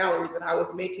my salary that I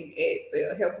was making at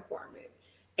the health department.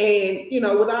 And,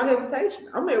 without hesitation,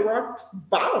 I'm at rock's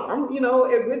bottom. I'm,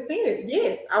 at wit's end.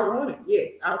 Yes, I want it.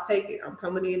 Yes, I'll take it. I'm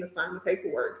coming in to sign the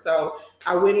paperwork. So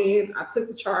I went in, I took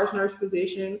the charge nurse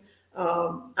position.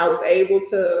 I was able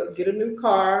to get a new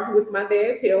car with my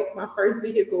dad's help. My first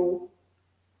vehicle,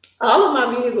 all of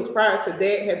my vehicles prior to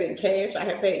that had been cash. I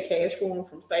had paid cash for them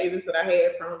from savings that I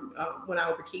had from when I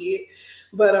was a kid.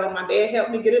 But my dad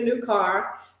helped me get a new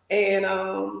car. And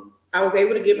I was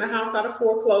able to get my house out of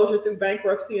foreclosure through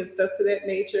bankruptcy and stuff to that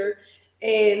nature.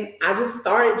 And I just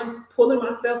started just pulling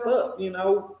myself up,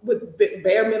 with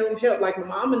bare minimum help. Like my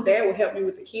mom and dad would help me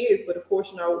with the kids, but of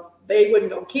course, they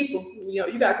wasn't gonna keep them.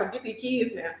 You gotta come get these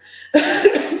kids now.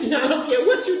 I don't care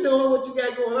what you're doing, what you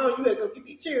got going on, you gotta go get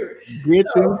these children. Get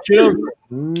them children.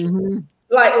 Mm-hmm.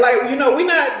 Like, we're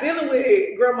not dealing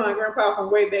with grandma and grandpa from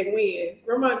way back when.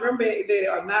 Grandma and granddaddy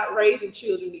are not raising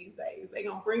children these days. They're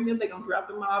going to bring them. They're going to drop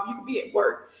them off. You can be at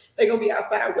work. They're going to be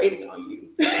outside waiting on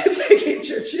you to get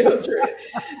your children.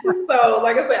 So,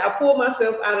 like I said, I pulled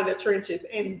myself out of the trenches.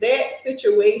 And that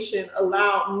situation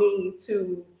allowed me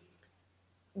to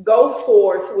go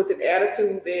forth with an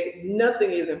attitude that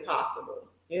nothing is impossible.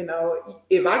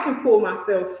 If I can pull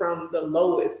myself from the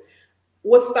lowest,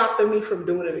 what's stopping me from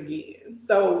doing it again?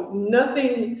 So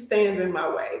nothing stands in my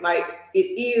way. Like, it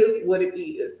is what it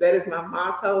is. That is my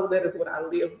motto. That is what I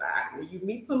live by. When you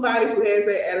meet somebody who has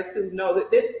that attitude, know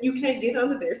that you can't get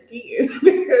under their skin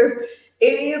because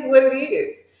it is what it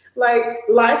is. Like,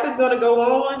 life is going to go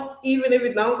on. Even if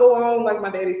it don't go on, like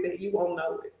my daddy said, you won't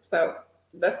know it. So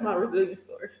that's my resilience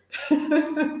story.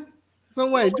 So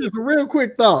wait, just a real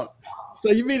quick thought. So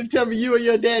you mean to tell me you and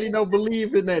your daddy don't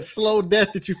believe in that slow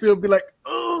death that you feel be like,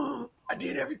 oh, I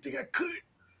did everything I could.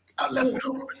 I left it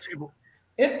all on the table.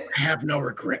 Yeah. I have no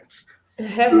regrets. I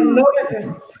have no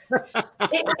regrets.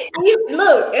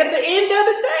 Look, at the end of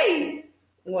the day,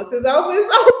 once it's over,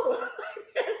 it's over.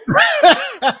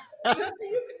 Nothing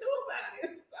you can do about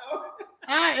it. So.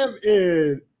 I am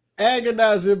in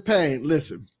agonizing pain.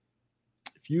 Listen,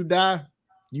 if you die,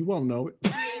 you won't know it.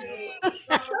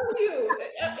 I'm telling you,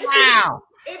 Wow.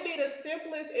 It'd be the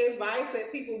simplest advice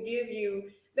that people give you.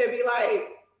 They'd be like,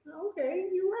 okay,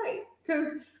 you're right.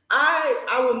 Because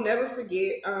I will never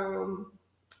forget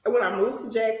when I moved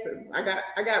to Jackson, I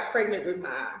got pregnant with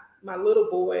my little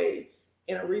boy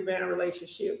in a rebound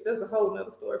relationship. That's a whole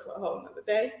nother story for a whole nother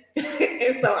day.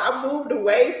 And so I moved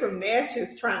away from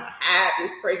Natchez trying to hide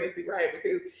this pregnancy, right?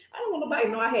 Because I don't want nobody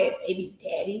to know I had baby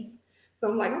daddies. So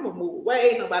I'm like, I'm gonna move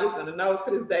away. Nobody's gonna know.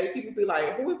 To this day, people be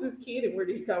like, who is this kid and where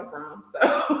did he come from? So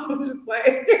I'm just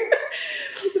like,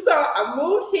 so I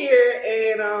moved here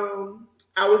and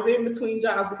I was in between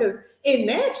jobs because in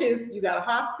Natchez, you got a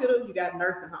hospital, you got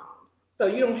nursing homes. So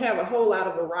you don't have a whole lot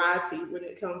of variety when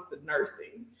it comes to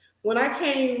nursing. When I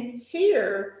came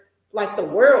here, like the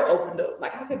world opened up.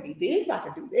 Like I could be this, I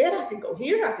could do that, I could go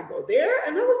here, I could go there.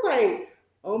 And I was like,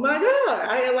 oh my God,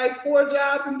 I had like 4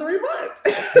 jobs in 3 months.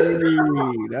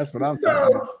 Hey, that's what I'm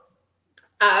talking about.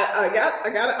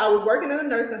 I was working in a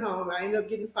nursing home. I ended up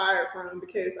getting fired from them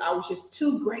because I was just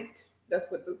too great. That's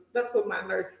what my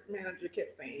nurse manager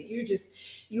kept saying.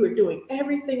 You are doing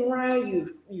everything right.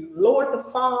 You lowered the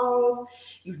falls.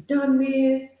 You've done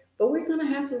this, but we're gonna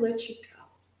have to let you go.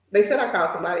 They said I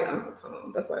called somebody Uncle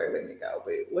Tom. That's why they let me go,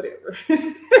 but whatever.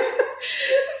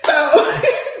 So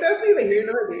that's neither here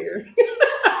nor there.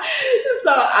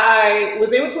 So I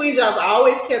was in between jobs. I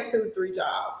always kept 2 to 3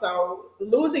 jobs. So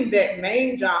losing that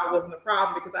main job wasn't a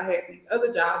problem because I had these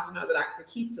other jobs, that I could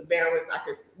keep to balance. I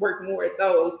could work more at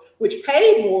those, which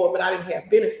paid more, but I didn't have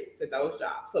benefits at those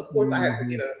jobs. So of course I had to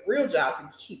get a real job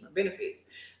to keep my benefits.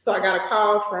 So I got a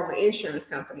call from an insurance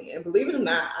company, and believe it or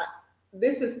not,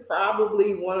 this is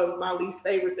probably one of my least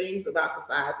favorite things about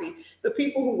society. The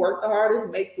people who work the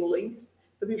hardest make the least.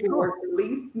 The people who work the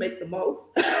least make the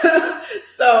most.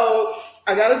 So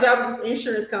I got a job with this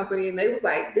insurance company, and they was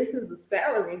like, this is the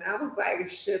salary. And I was like,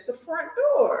 shut the front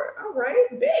door. All right,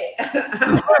 bet.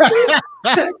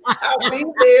 I'll be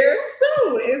there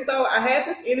soon. And so I had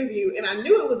this interview, and I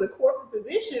knew it was a corporate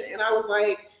position. And I was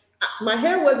like, my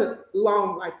hair wasn't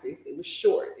long like this. It was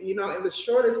short. In the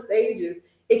shorter stages,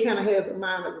 it kind of has a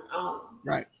mind of its own.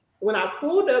 Right. When I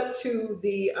pulled up to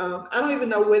the, I don't even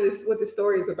know what this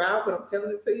story is about, but I'm telling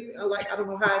it to you. I don't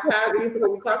know how it ties into what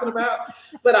we're talking about.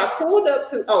 But I pulled up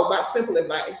to, about simple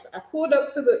advice. I pulled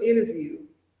up to the interview,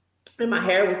 and my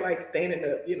hair was like standing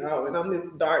up, and I'm this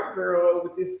dark girl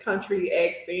with this country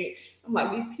accent. I'm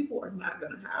like, these people are not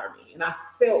going to hire me. And I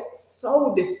felt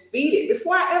so defeated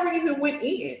before I ever even went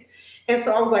in. And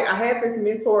so I was like, I had this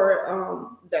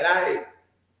mentor that I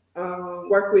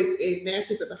work with in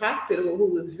Natchez at the hospital who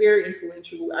was very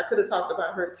influential. I could have talked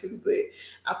about her too, but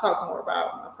I'll talk more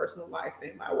about my personal life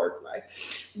than my work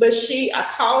life. But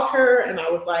I called her and I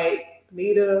was like,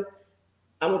 Nita,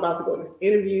 I'm about to go to this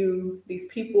interview. These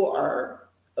people are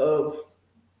of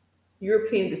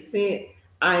European descent.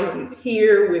 I am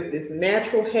here with this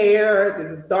natural hair,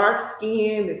 this dark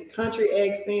skin, this country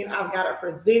accent. I've got to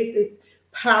present this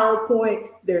PowerPoint.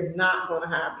 They're not going to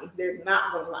hire me. They're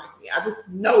not going to like me. I just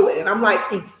know it. And I'm like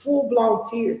in full-blown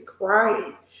tears,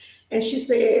 crying. And she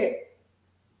said,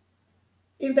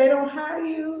 if they don't hire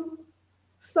you,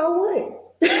 so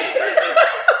what? I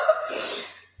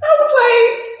was like,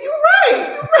 you're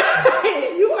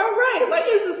right. You are right. Like,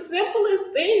 it's the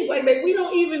simplest things. Like, that we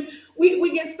don't even,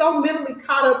 we get so mentally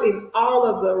caught up in all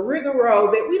of the rigmarole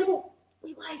that we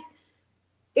like,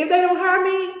 if they don't hire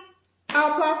me,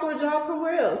 I'll apply for a job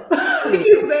somewhere else.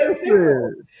 It's that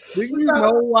simple. Do you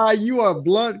know why you are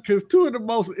blunt? Because 2 of the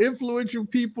most influential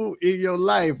people in your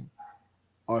life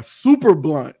are super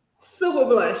blunt. Super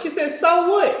blunt. She said, so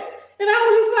what? And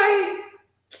I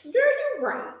was just like, girl, you're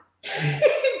right.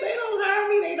 If they don't hire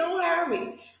me, they don't hire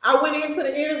me. I went into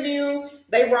the interview.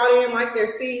 They brought in like their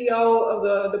CEO of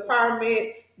the department,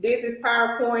 did this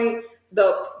PowerPoint.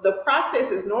 The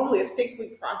process is normally a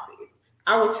 6-week process.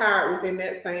 I was hired within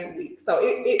that same week. So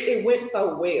it went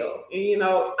so well. And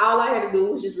all I had to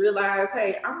do was just realize,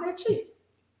 hey, I'm that cheap.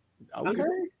 I'm Okay. just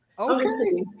I'm Okay. just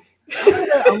kidding.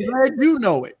 I'm glad you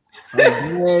know it.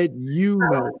 I'm glad you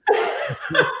know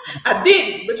I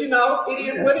didn't, but it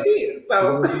is what it is.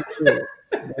 So it.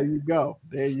 There you go.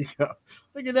 There you go.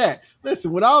 Look at that.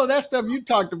 Listen, with all of that stuff you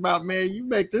talked about, man, you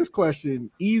make this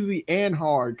question easy and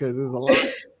hard because there's a lot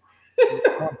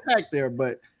to unpack there.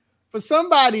 But for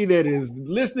somebody that is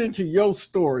listening to your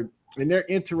story and they're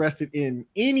interested in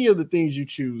any of the things you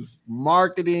choose,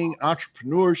 marketing,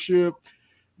 entrepreneurship,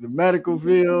 the medical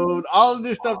field, all of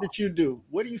this stuff that you do,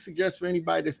 what do you suggest for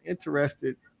anybody that's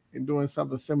interested in doing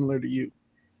something similar to you?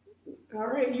 all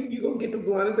right, you gonna get the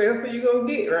bluntest answer you gonna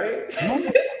get, right?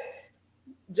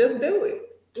 Just do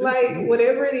it. Just Like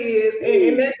whatever it is,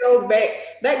 and that goes back.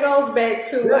 That goes back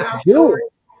to just our do story.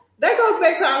 it. That goes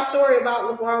back to our story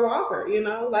about LeVar Walker.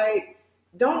 Like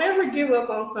don't ever give up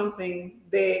on something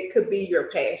that could be your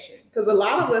passion, because a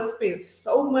lot of us spend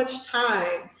so much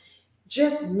time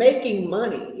just making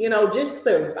money, just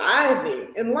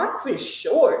surviving. And life is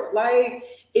short. Like,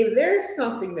 if there's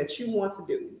something that you want to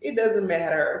do, it doesn't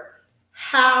matter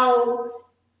how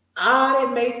odd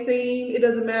it may seem. It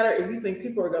doesn't matter if you think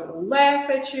people are going to laugh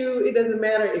at you. It doesn't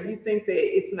matter if you think that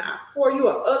it's not for you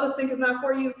or others think it's not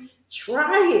for you.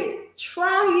 Try it.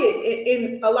 Try it.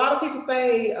 And a lot of people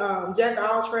say, jack of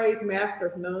all trades, master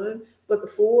of none. But the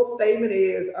full statement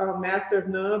is master of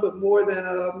none, but more than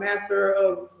a master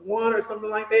of one or something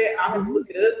like that. I'll have to look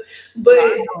it up.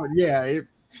 But yeah,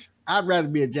 I'd rather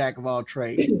be a jack of all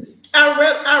trades.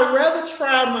 I'd rather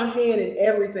try my hand in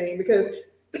everything, because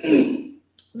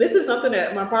this is something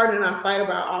that my partner and I fight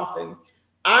about often.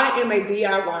 I am a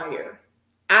DIYer.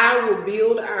 I will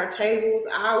build our tables.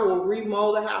 I will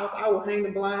remodel the house. I will hang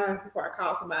the blinds before I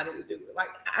call somebody to do it. Like,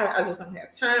 I just don't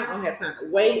have time. I don't have time to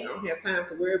wait. I don't have time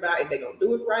to worry about if they're going to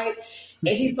do it right.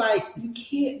 And he's like, you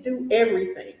can't do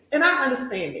everything. And I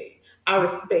understand it. I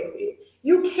respect it.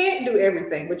 You can't do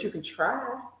everything, but you can try.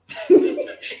 And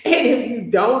if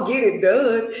you don't get it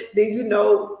done, then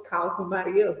call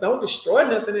somebody else. Don't destroy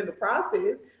nothing in the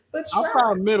process, but try. I'll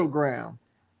find middle ground.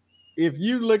 If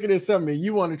you looking at something and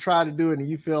you want to try to do it and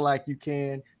you feel like you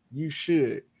can, you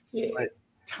should. Yes. But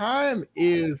time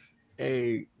is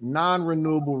a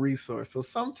non-renewable resource. So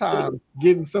sometimes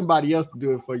getting somebody else to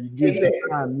do it for you gives you the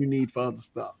time you need for other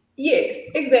stuff. Yes,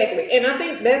 exactly. And I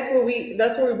think that's where we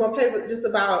bump heads, just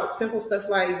about simple stuff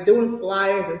like doing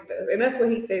flyers and stuff. And that's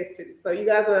what he says too. So you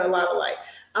guys are a lot alike.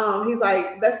 He's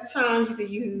like, that's time you could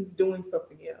use doing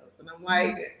something else. And I'm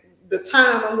like, the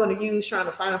time I'm going to use trying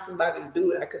to find somebody to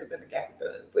do it, I could have been a guy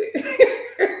done. But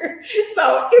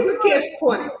so it's a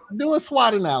catch-20. Do a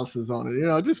SWOT analysis on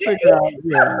it, just figure out.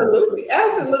 Yeah.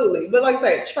 Absolutely. But like I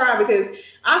said, try, because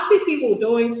I see people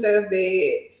doing stuff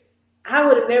that I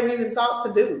would have never even thought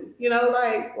to do.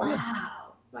 Like,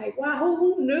 wow,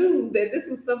 who knew that this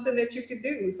was something that you could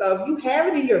do? So if you have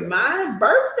it in your mind,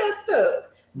 birth that stuff.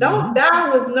 Don't die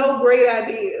with no great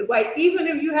ideas. Like, even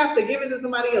if you have to give it to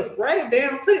somebody else, write it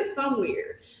down, put it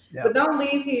somewhere. Yeah. But don't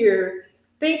leave here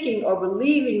thinking or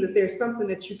believing that there's something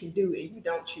that you can do and you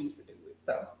don't choose to do it.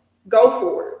 So go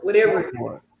for it, whatever it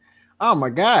is. Oh my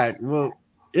God. Well,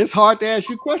 it's hard to ask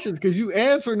you questions because you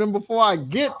answer them before I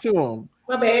get to them.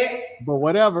 My bad. But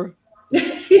whatever.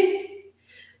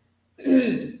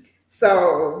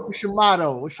 So what's your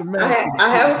motto? What's your message?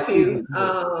 I have a few.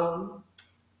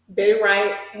 Betty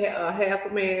Wright, half a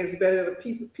man is better than a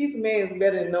piece of man is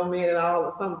better than no man at all,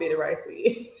 or something Betty Wright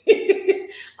said.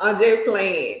 Andre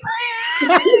playing.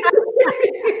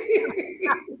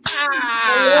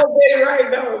 I love Betty Wright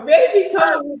though. Betty be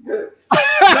coming with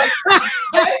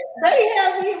Betty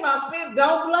have me in my fist.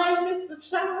 Don't blame Mr.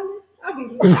 Charlie. I be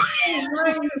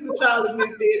blaming Mr. Charlie, Miss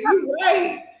Betty. You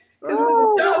right. Because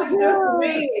Mr. Charlie's just a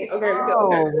man. Okay, go.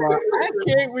 I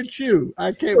can't with you.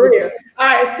 I can't For with real. you. All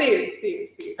right, serious.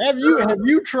 Have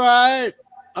you tried?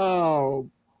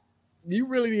 You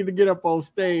really need to get up on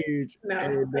stage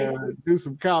and do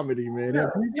some comedy, man. Have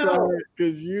you tried?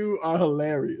 Because you are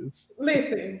hilarious.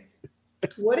 Listen,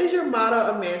 what is your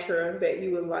motto or mantra that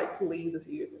you would like to leave the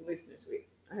viewers and listeners with?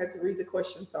 I had to read the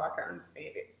question so I can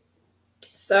understand it.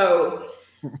 So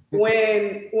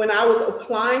when I was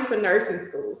applying for nursing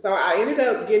school, so I ended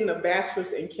up getting a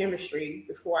bachelor's in chemistry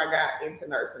before I got into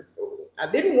nursing school. I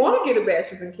didn't want to get a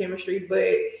bachelor's in chemistry,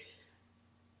 but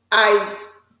I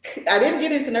didn't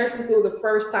get into nursing school the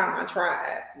first time I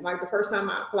tried, like the first time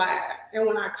I applied. And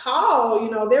when I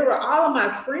called, there were all of my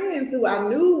friends who I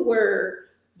knew were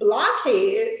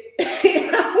blockheads.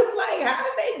 And I was like, how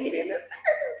did they get into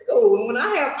nursing school? And when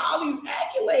I have all these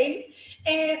accolades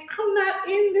and I'm not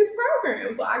in this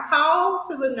program. So I called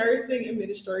to the nursing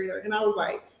administrator and I was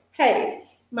like, hey,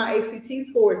 my ACT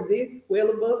score is this, well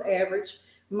above average.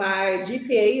 My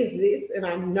GPA is this, and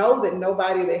I know that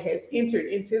nobody that has entered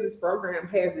into this program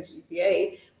has this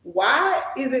GPA. Why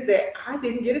is it that I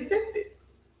didn't get accepted?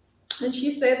 And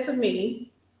she said to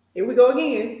me, here we go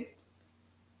again,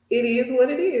 it is what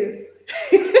it is.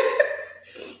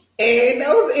 And that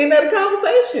was the end of the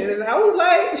conversation. And I was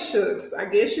like, shucks, I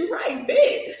guess you're right,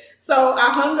 bet. So I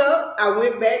hung up. I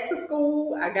went back to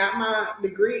school. I got my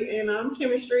degree in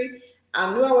chemistry.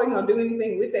 I knew I wasn't going to do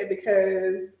anything with that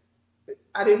because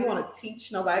I didn't want to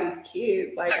teach nobody's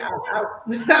kids. Like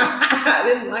I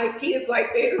didn't like kids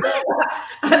like this. So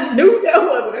I knew that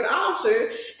wasn't an option,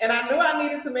 and I knew I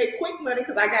needed to make quick money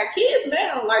because I got kids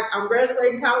now. Like I'm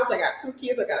graduating college, I got 2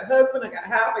 kids, I got a husband, I got a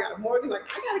house, I got a mortgage. Like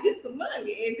I gotta get some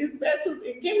money, and this bachelor's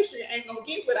in chemistry ain't gonna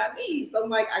get what I need. So I'm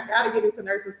like, I gotta get into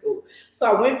nursing school. So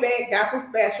I went back, got this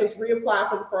bachelor's, reapplied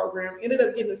for the program, ended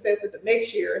up getting accepted the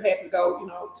next year. Had to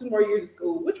go, 2 more years of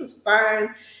school, which was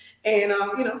fine. And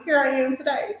here I am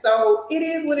today. So it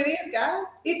is what it is, guys.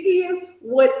 It is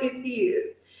what it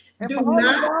is. And do for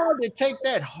not all that take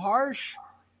that harsh.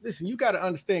 Listen, you got to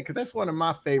understand, because that's one of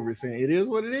my favorites. And it is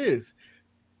what it is.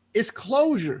 It's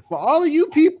closure for all of you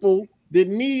people that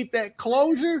need that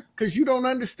closure because you don't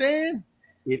understand.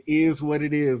 It is what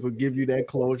it is. Will give you that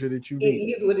closure that you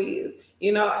need. It is what it is.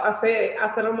 I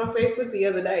said on my Facebook the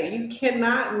other day, you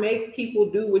cannot make people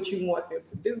do what you want them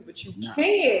to do, but you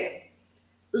can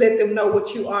let them know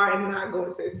what you are and not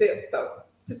going to accept. So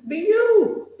just be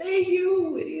you. Be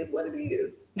you. It is what it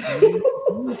is.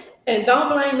 And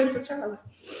don't blame Mr. Charlie.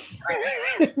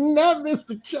 Not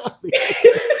Mr. Charlie.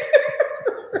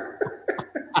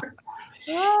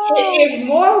 If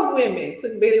more women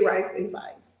took Betty Wright's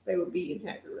advice, they would be in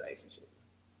happy relationships.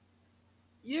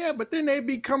 Yeah, but then they'd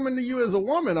be coming to you as a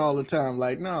woman all the time.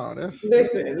 Like, no, that's...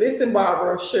 Listen,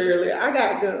 Barbara, Shirley, I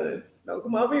got guns. Don't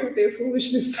come over here with that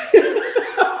foolishness.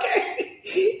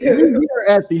 We here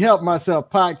at the Help Myself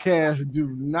podcast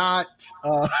do not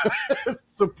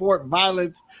support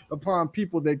violence upon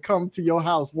people that come to your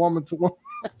house, woman to woman.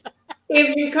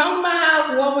 If you come to my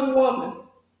house, woman to woman,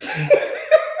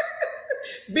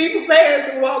 be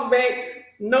prepared to walk back,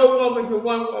 no woman to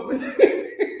one woman.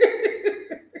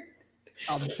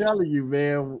 I'm telling you,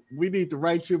 man, we need to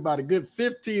write you about a good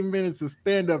 15 minutes of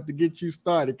stand-up to get you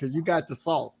started because you got the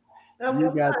sauce.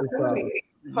 You got the sauce.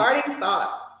 Parting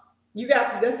thoughts.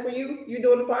 That's for you? You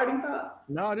doing the parting thoughts?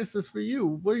 No, this is for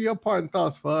you. What are your parting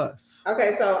thoughts for us?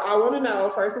 Okay, so I want to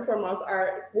know, first and foremost,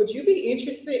 would you be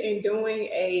interested in doing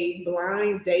a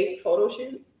blind date photo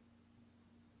shoot? Is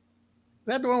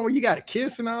that the one where you got to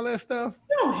kiss and all that stuff?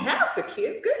 You don't have to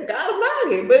kiss. Good God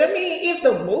Almighty. But I mean, if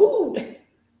the mood...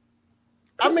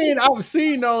 I mean, I've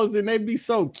seen those and they be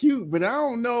so cute, but I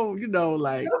don't know,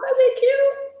 like... Don't they be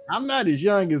cute? I'm not as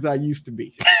young as I used to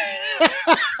be.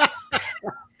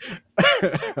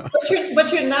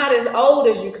 but you're not as old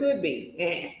as you could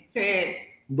be.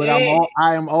 But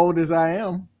I am old as I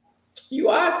am. You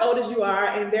are as old as you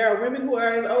are, and there are women who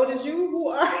are as old as you who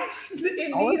are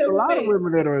in need of a lot of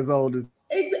women that are as old as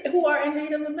who are in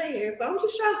need of a man. So I'm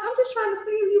just trying to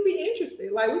see if you be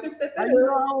interested. Like we can set that. I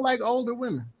don't like older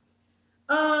women.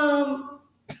 I'm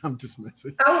just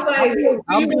messing. I was like,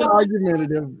 I'm being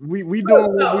argumentative. We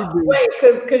doing what we do. Wait,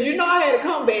 because I had a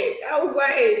comeback. I was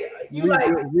like,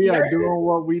 we are doing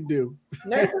what we do.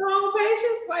 Nursing home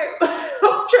patients, like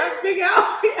I'm trying to figure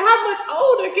out how much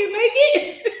older can they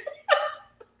get.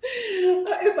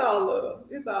 It's all love.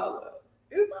 It's all love.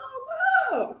 It's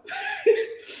all love.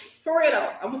 For real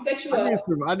though, I'm gonna set you up.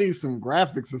 I need some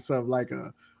graphics or something like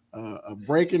a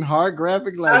breaking heart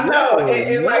graphic. Like I know,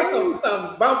 and like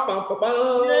some bump.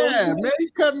 Yeah, man,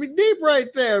 you cut me deep right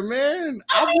there, man.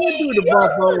 I would do the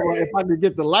bump if I could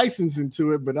get the license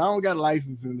into it, but I don't got a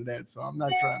license into that, so I'm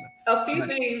not trying to. A few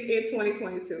things in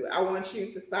 2022. I want you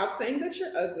to stop saying that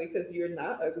you're ugly because you're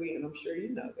not ugly, and I'm sure you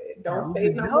know that. Don't say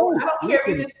it no more. I don't care if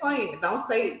you're just playing. Don't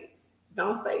say it.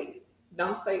 Don't say it.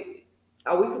 Don't say it.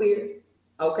 Are we clear?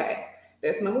 Okay,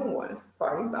 that's number one.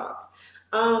 Parting thoughts.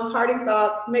 Parting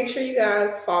thoughts. Make sure you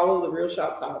guys follow the Real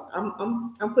Shop Talk.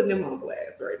 I'm putting them on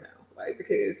blast right now, like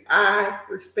because I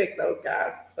respect those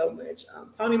guys so much.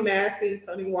 Tony Massey,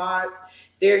 Tony Watts,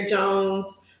 Derek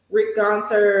Jones, Rick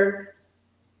Gunter,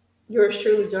 yours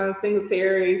truly, John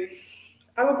Singletary,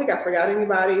 I don't think I forgot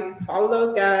anybody. Follow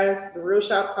those guys, the Real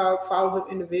Shop Talk. Follow them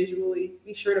individually.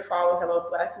 Be sure to follow Hello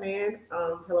Black Man.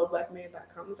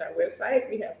 HelloBlackMan.com is our website.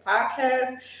 We have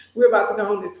podcasts. We're about to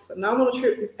go on this phenomenal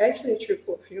trip. It's actually a trip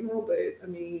for a funeral, but I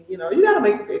mean, you know, you got to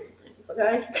make the best of things,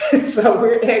 okay? So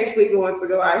we're actually going to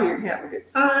go out here and have a good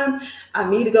time. I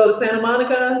need to go to Santa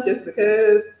Monica just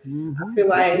because I feel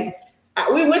like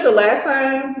we went the last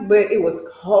time, but it was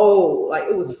cold. Like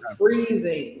it was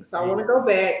freezing. So I want to go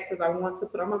back because I want to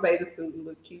put on my bathing suit and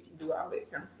look cute and do all that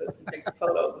kind of stuff and take some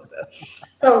photos and stuff.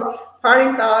 So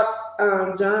parting thoughts,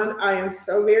 John, I am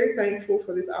so very thankful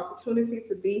for this opportunity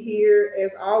to be here.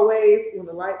 As always, when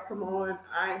the lights come on,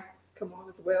 I come on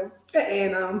as well.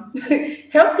 And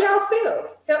help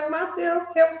yourself, help myself,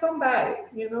 help somebody.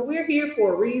 You know, we're here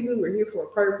for a reason. We're here for a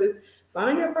purpose.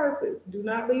 Find your purpose. Do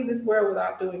not leave this world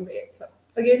without doing that. So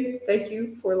again, thank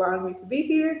you for allowing me to be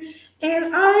here.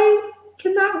 And I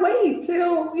cannot wait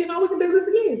till, you know, we can do this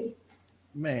again.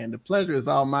 Man, the pleasure is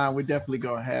all mine. We're definitely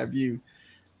going to have you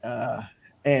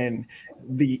and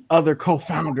the other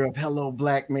co-founder of Hello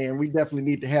Black Man. We definitely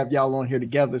need to have y'all on here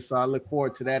together. So I look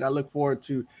forward to that. I look forward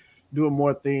to doing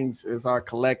more things as our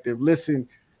collective. Listen,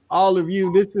 all of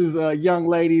you, this is a young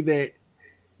lady that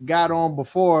got on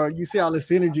before. You see all this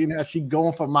energy now. She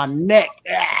going for my neck.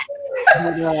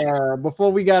 But,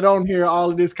 before we got on here,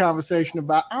 all of this conversation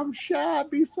about I'm shy, I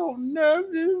be so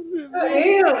nervous.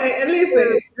 And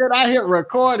listen, I hit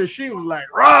record and she was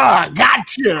like, "Raw,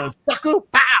 gotcha, sucker,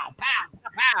 pow, pow,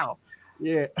 pow."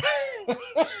 Yeah.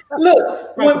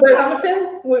 Look, but I'm gonna tell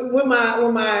you, when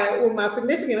my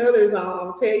significant other is on, I'm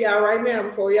gonna tell y'all right now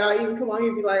before y'all even come on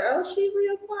here and be like, "Oh, she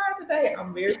real quiet today."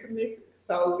 I'm very submissive.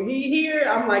 So he here,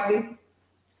 I'm like this.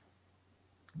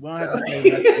 Well, I have to say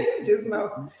that. Just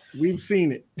know. We've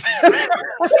seen it.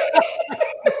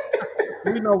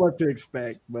 We know what to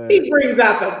expect, but he brings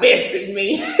out the best in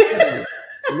me.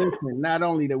 Listen, not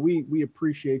only that we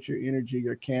appreciate your energy,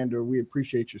 your candor, we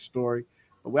appreciate your story,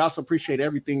 but we also appreciate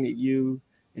everything that you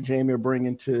and Jamie are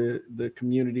bringing to the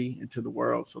community and to the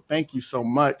world. So thank you so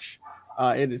much.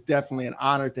 It is definitely an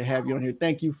honor to have you on here.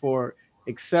 Thank you for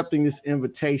accepting this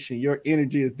invitation. Your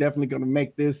energy is definitely going to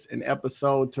make this an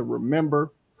episode to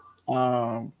remember.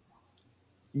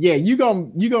 Yeah, you're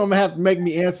gonna have to make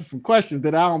me answer some questions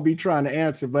that I don't be trying to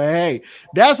answer. But hey,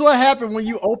 that's what happened when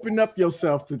you open up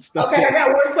yourself to stuff. Okay, I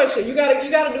got one question. You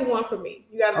gotta do one for me.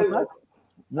 You gotta do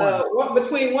one.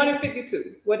 Between 1 and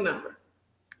 52. What number?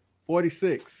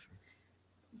 46.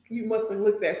 You must have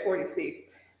looked at 46.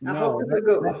 I No, hope it's a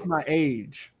good that's one. my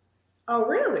age. Oh,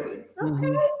 really?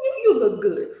 Okay, you look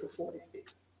good for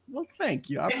 46. Well, thank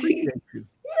you. I appreciate you.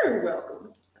 You're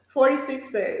welcome. 46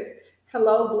 says,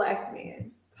 "Hello, Black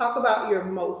Man. Talk about your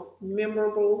most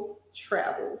memorable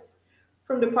travels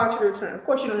from departure to return." Of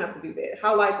course, you don't have to do that.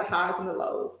 Highlight the highs and the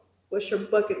lows. What's your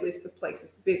bucket list of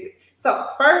places to visit? So,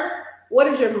 first, what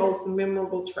is your most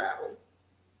memorable travel?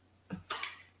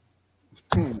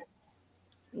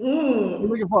 You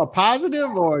looking for a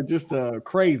positive or just a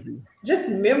crazy? Just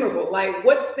memorable. Like,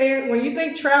 when you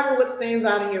think travel, what stands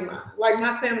out in your mind? Like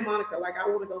my Santa Monica, like I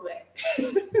want to go back.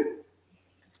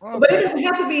 Okay. But it doesn't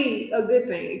have to be a good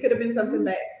thing. It could have been something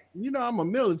bad. You know, I'm a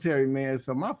military man,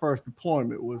 so my first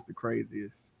deployment was the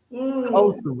craziest.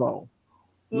 Kosovo,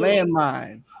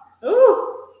 landmines,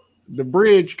 the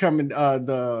bridge coming,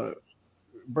 the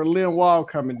Berlin Wall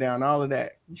coming down, all of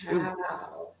that.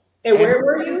 Wow. And where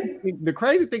were you? The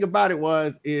crazy thing about it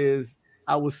is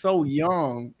I was so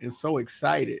young and so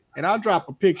excited. And I'll drop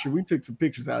a picture. We took some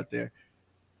pictures out there.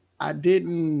 I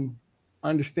didn't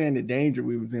understand the danger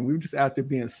we was in. We were just out there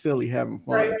being silly, having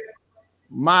fun. Right.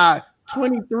 My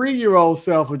 23-year-old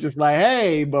self was just like,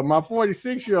 hey, but my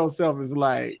 46-year-old self is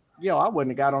like, yo, I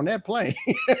wouldn't have got on that plane.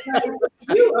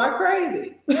 You are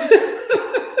crazy. We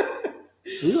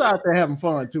were out there having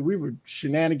fun too. We were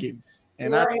shenanigans.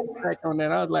 And I think back on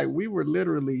that, I was like, we were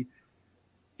literally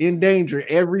in danger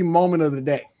every moment of the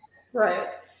day. Right.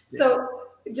 Yeah. So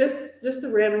just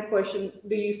a random question.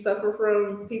 Do you suffer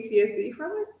from PTSD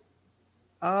from it?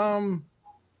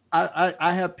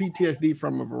 I have PTSD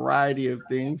from a variety of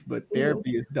things, but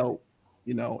therapy is dope,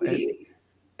 you know. And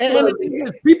the thing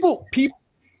is, people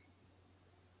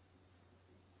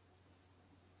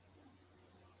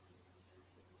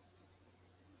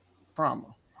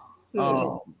trauma.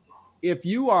 If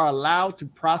you are allowed to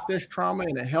process trauma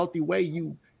in a healthy way,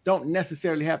 you don't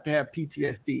necessarily have to have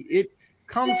PTSD. It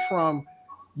comes from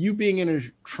you being in a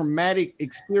traumatic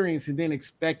experience and then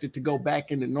expected to go back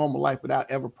into normal life without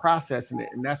ever processing it.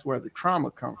 And that's where the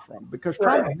trauma comes from, because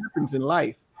trauma happens in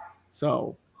life.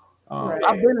 So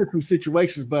I've been in some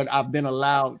situations, but I've been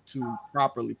allowed to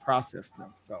properly process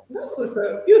them. So that's what's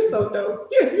up. You're so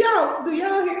dope. Y'all, do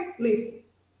y'all hear? Listen,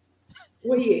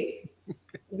 where he at?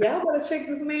 Y'all better check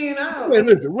this man out. Wait,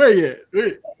 listen, where you at?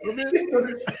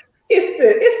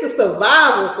 It's the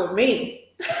survival for me.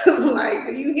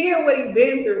 Like, you hear what he's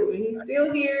been through, and he's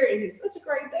still here, and he's such a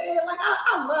great dad. Like,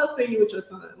 I love seeing you with your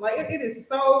son. Like, it is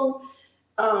so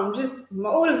just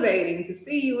motivating to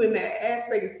see you in that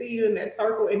aspect, to see you in that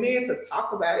circle, and then to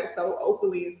talk about it so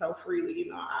openly and so freely. You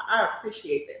know, I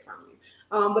appreciate that from you.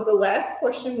 But the last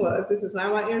question was, this is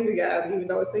not my interview, guys, even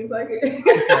though it seems like it.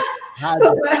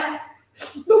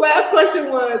 The last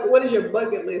question was, what is your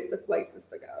bucket list of places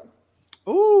to go?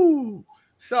 Ooh,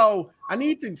 so I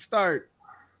need to start.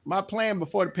 My plan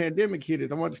before the pandemic hit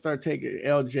is I want to start taking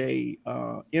LJ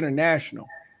international.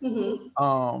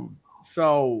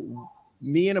 So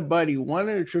me and a buddy, one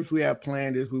of the trips we have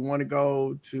planned is we want to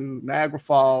go to Niagara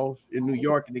Falls in New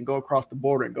York and then go across the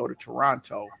border and go to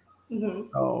Toronto.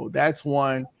 So that's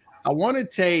one. I want to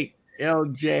take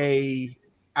LJ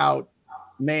out.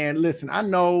 Man, listen, I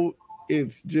know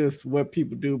it's just what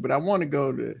people do, but I want to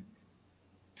go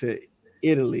to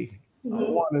Italy. I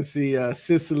want to see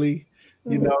Sicily.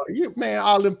 You know, man,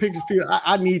 all them pictures feel.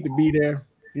 I need to be there.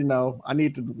 You know, I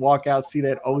need to walk out, see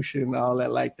that ocean, and all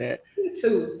that like that. Me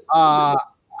too. I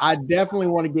definitely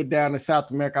want to get down to South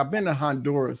America. I've been to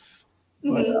Honduras,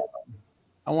 but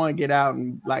I want to get out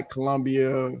in like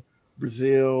Colombia,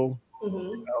 Brazil,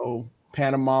 you know,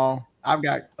 Panama. I've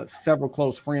got several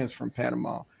close friends from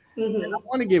Panama. And I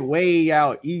want to get way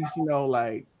out east, you know,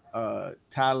 like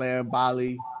Thailand,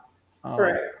 Bali.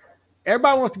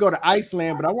 Everybody wants to go to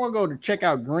Iceland, but I want to go to check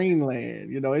out Greenland.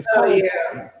 You know, it's cold.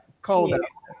 Cold out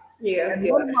there.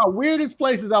 One of my weirdest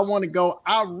places I want to go.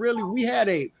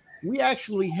 We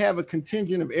actually have a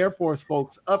contingent of Air Force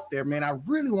folks up there, man. I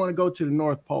really want to go to the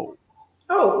North Pole.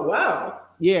 Oh, wow.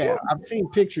 Yeah, I've seen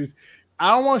pictures.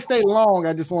 I don't want to stay long.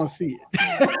 I just want to see it.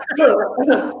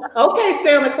 Okay,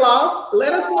 Santa Claus,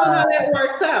 let us know how that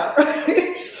works out.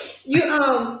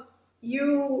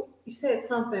 You said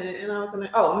something, and I was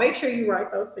gonna. Make sure you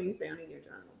write those things down in your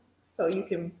journal so you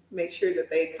can make sure that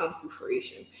they come to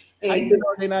fruition. And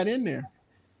they're not in there.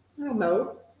 I don't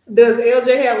know. Does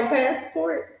LJ have a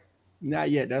passport?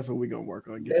 Not yet. That's what we're gonna work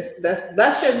on.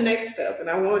 That's your next step, and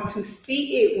I want to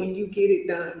see it when you get it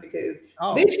done, because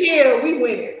this year we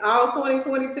winning. All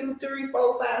 2022, 3,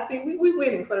 4, 5, 6. We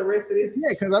winning for the rest of this.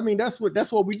 Yeah, because I mean that's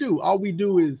what we do. All we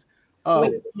do is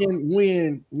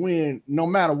win, no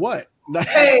matter what.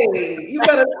 Hey, you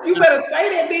better say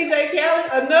that, DJ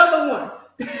Khaled. Another one.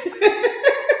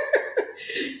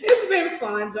 It's been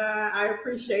fun, John. I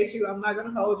appreciate you. I'm not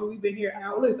gonna hold you. We've been here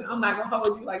hours. Listen, I'm not gonna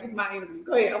hold you like it's my interview.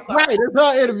 Go ahead. I'm sorry. Right, it's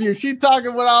her interview. She's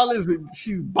talking with all this.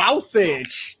 She's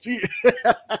bossage.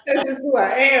 That's just who I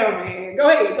am, man. Go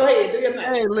ahead. Do your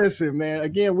thing. Hey, listen, man.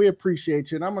 Again, we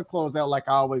appreciate you, and I'm gonna close out like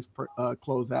I always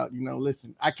close out. You know,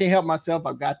 listen, I can't help myself.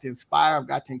 I've got to inspire. I've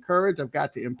got to encourage. I've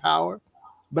got to empower.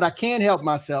 But I can help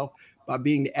myself by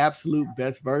being the absolute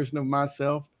best version of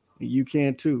myself, and you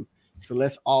can too. So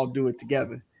let's all do it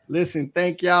together. Listen,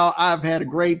 thank y'all. I've had a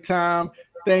great time.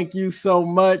 Thank you so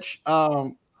much.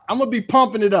 I'm gonna be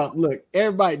pumping it up. Look,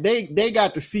 everybody, they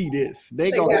got to see this.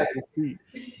 They're gonna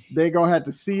have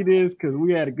to see this because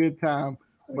we had a good time.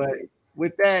 But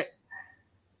with that,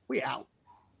 we out.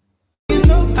 You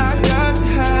know I got to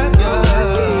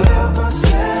have you.